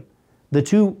with Him? The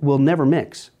two will never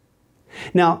mix.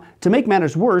 Now, to make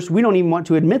matters worse, we don't even want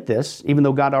to admit this, even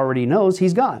though God already knows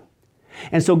He's God.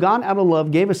 And so God, out of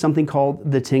love, gave us something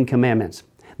called the 10 Commandments.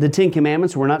 The 10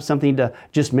 Commandments were not something to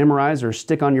just memorize or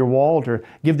stick on your wall to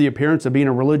give the appearance of being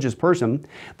a religious person.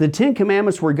 The 10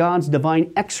 Commandments were God's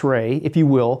divine X-ray, if you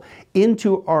will,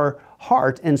 into our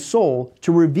heart and soul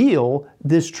to reveal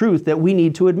this truth that we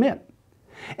need to admit.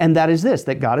 And that is this,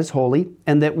 that God is holy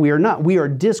and that we are not. We are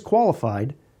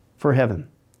disqualified for heaven.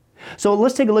 So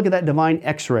let's take a look at that divine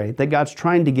X-ray that God's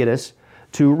trying to get us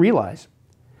to realize.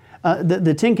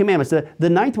 The 10 Commandments, the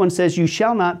ninth one says, you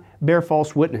shall not bear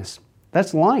false witness.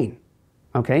 That's lying,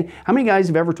 okay? How many guys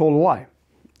have ever told a lie?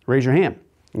 Raise your hand,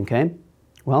 okay?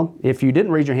 Well, if you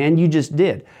didn't raise your hand, you just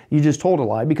did. You just told a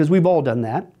lie, because we've all done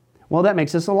that. Well, that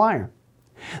makes us a liar.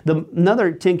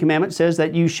 Another 10 Commandment says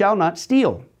that you shall not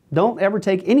steal. Don't ever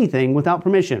take anything without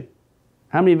permission.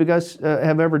 How many of you guys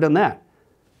have ever done that?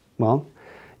 Well,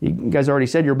 you guys already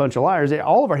said you're a bunch of liars.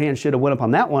 All of our hands should have went up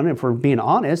on that one, if we're being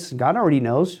honest. God already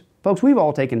knows. Folks, we've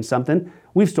all taken something.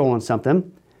 We've stolen something,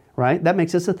 right? That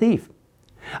makes us a thief.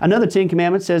 Another 10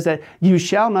 Commandments says that you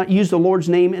shall not use the Lord's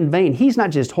name in vain. He's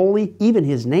not just holy, even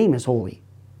His name is holy.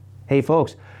 Hey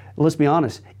folks, let's be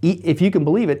honest. If you can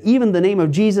believe it, even the name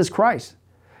of Jesus Christ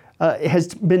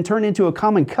has been turned into a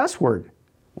common cuss word.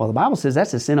 Well, the Bible says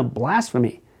that's a sin of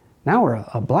blasphemy. Now we're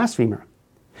a blasphemer.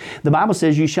 The Bible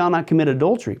says you shall not commit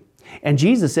adultery. And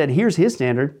Jesus said, here's His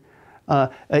standard.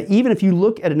 Even if you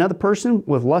look at another person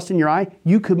with lust in your eye,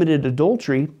 you committed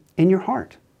adultery in your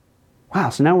heart. Wow,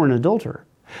 so now we're an adulterer.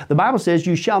 The Bible says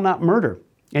you shall not murder.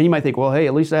 And you might think, well, hey,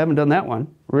 at least I haven't done that one.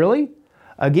 Really?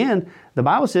 Again, the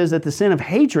Bible says that the sin of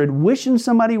hatred, wishing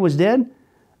somebody was dead,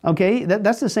 okay,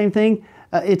 that's the same thing.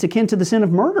 It's akin to the sin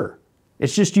of murder.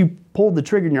 It's just you pulled the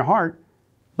trigger in your heart,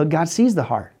 but God sees the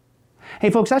heart. Hey,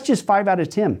 folks, that's just 5 out of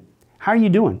 10. How are you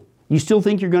doing? You still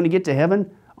think you're going to get to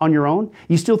heaven on your own?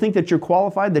 You still think that you're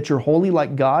qualified, that you're holy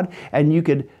like God, and you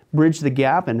could bridge the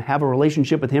gap and have a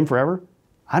relationship with Him forever?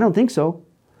 I don't think so.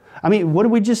 I mean, what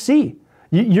did we just see?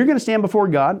 You're going to stand before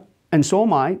God, and so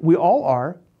am I. We all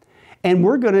are. And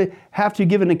we're going to have to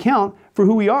give an account for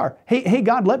who we are. Hey,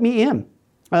 God, let me in.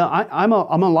 I'm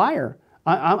a liar.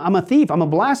 I'm a thief. I'm a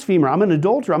blasphemer. I'm an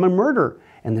adulterer. I'm a murderer.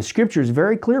 And the Scripture is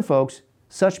very clear, folks.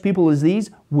 Such people as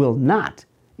these will not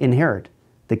inherit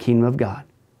the kingdom of God.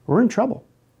 We're in trouble.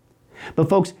 But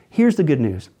folks, here's the good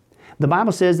news. The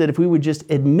Bible says that if we would just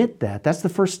admit that, that's the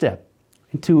first step.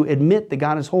 To admit that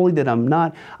God is holy, that I'm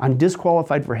not, I'm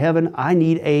disqualified for heaven, I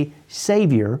need a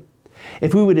Savior.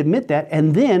 If we would admit that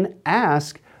and then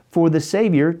ask for the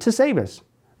Savior to save us.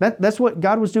 That's what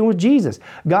God was doing with Jesus.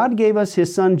 God gave us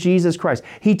His Son, Jesus Christ.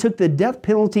 He took the death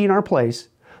penalty in our place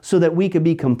so that we could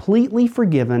be completely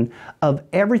forgiven of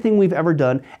everything we've ever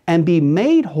done and be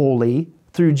made holy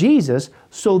through Jesus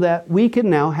so that we can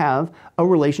now have a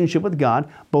relationship with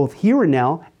God both here and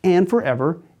now and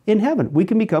forever in heaven. We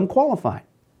can become qualified.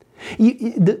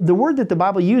 The word that the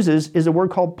Bible uses is a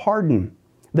word called pardon.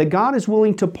 That God is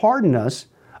willing to pardon us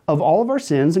of all of our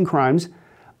sins and crimes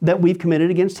that we've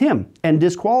committed against Him and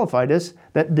disqualified us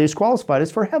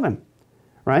for heaven,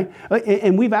 right?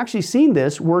 And we've actually seen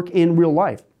this work in real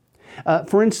life.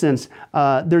 For instance,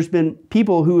 there's been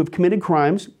people who have committed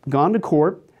crimes, gone to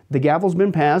court, the gavel's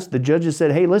been passed, the judge has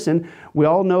said, hey, listen, we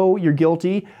all know you're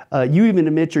guilty, you even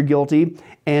admit you're guilty,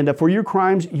 and for your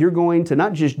crimes, you're going to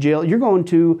not just jail, you're going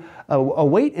to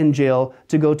await in jail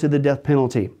to go to the death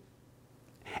penalty.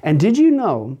 And did you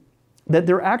know that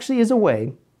there actually is a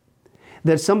way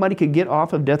that somebody could get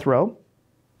off of death row?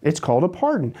 It's called a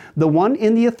pardon. The one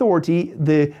in the authority,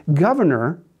 the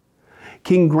governor,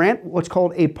 can grant what's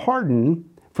called a pardon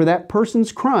for that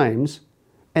person's crimes,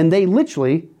 and they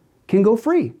literally can go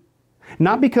free.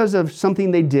 Not because of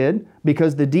something they did,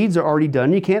 because the deeds are already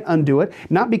done, you can't undo it.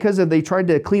 Not because they tried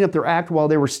to clean up their act while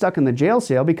they were stuck in the jail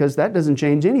cell, because that doesn't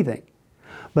change anything.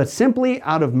 But simply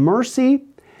out of mercy,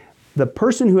 the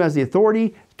person who has the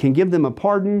authority can give them a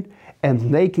pardon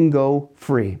and they can go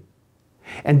free.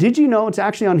 And did you know it's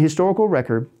actually on historical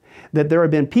record that there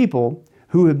have been people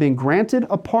who have been granted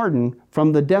a pardon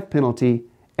from the death penalty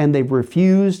and they've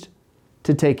refused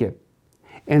to take it.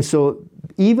 And so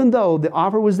even though the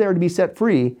offer was there to be set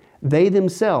free, they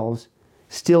themselves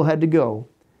still had to go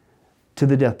to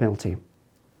the death penalty.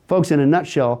 Folks, in a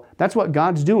nutshell, that's what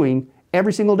God's doing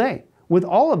every single day with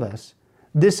all of us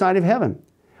this side of heaven.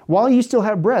 While you still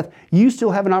have breath, you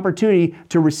still have an opportunity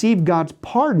to receive God's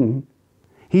pardon.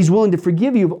 He's willing to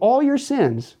forgive you of all your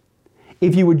sins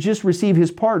if you would just receive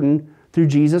His pardon through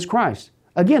Jesus Christ.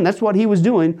 Again, that's what He was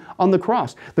doing on the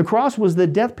cross. The cross was the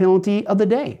death penalty of the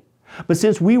day. But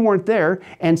since we weren't there,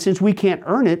 and since we can't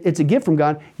earn it, it's a gift from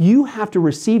God, you have to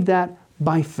receive that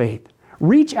by faith.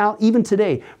 Reach out even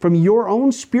today from your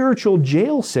own spiritual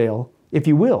jail cell, if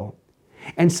you will,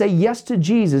 and say yes to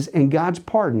Jesus and God's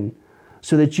pardon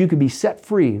so that you can be set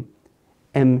free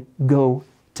and go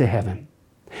to heaven.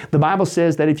 The Bible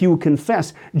says that if you will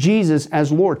confess Jesus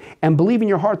as Lord and believe in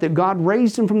your heart that God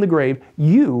raised Him from the grave,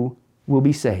 you will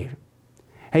be saved.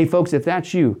 Hey folks, if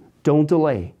that's you, don't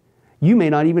delay. You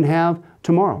may not even have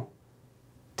tomorrow.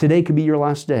 Today could be your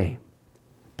last day.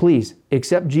 Please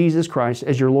accept Jesus Christ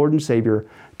as your Lord and Savior.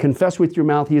 Confess with your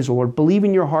mouth He is Lord. Believe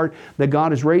in your heart that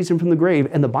God has raised Him from the grave.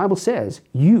 And the Bible says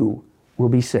you will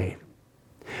be saved.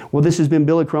 Well, this has been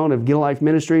Billy Crone of Get a Life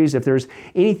Ministries. If there's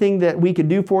anything that we could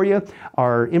do for you,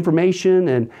 our information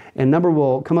and number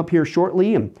will come up here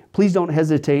shortly. And please don't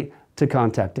hesitate to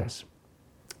contact us.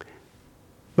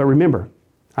 But remember,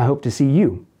 I hope to see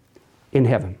you in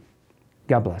heaven.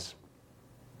 God bless.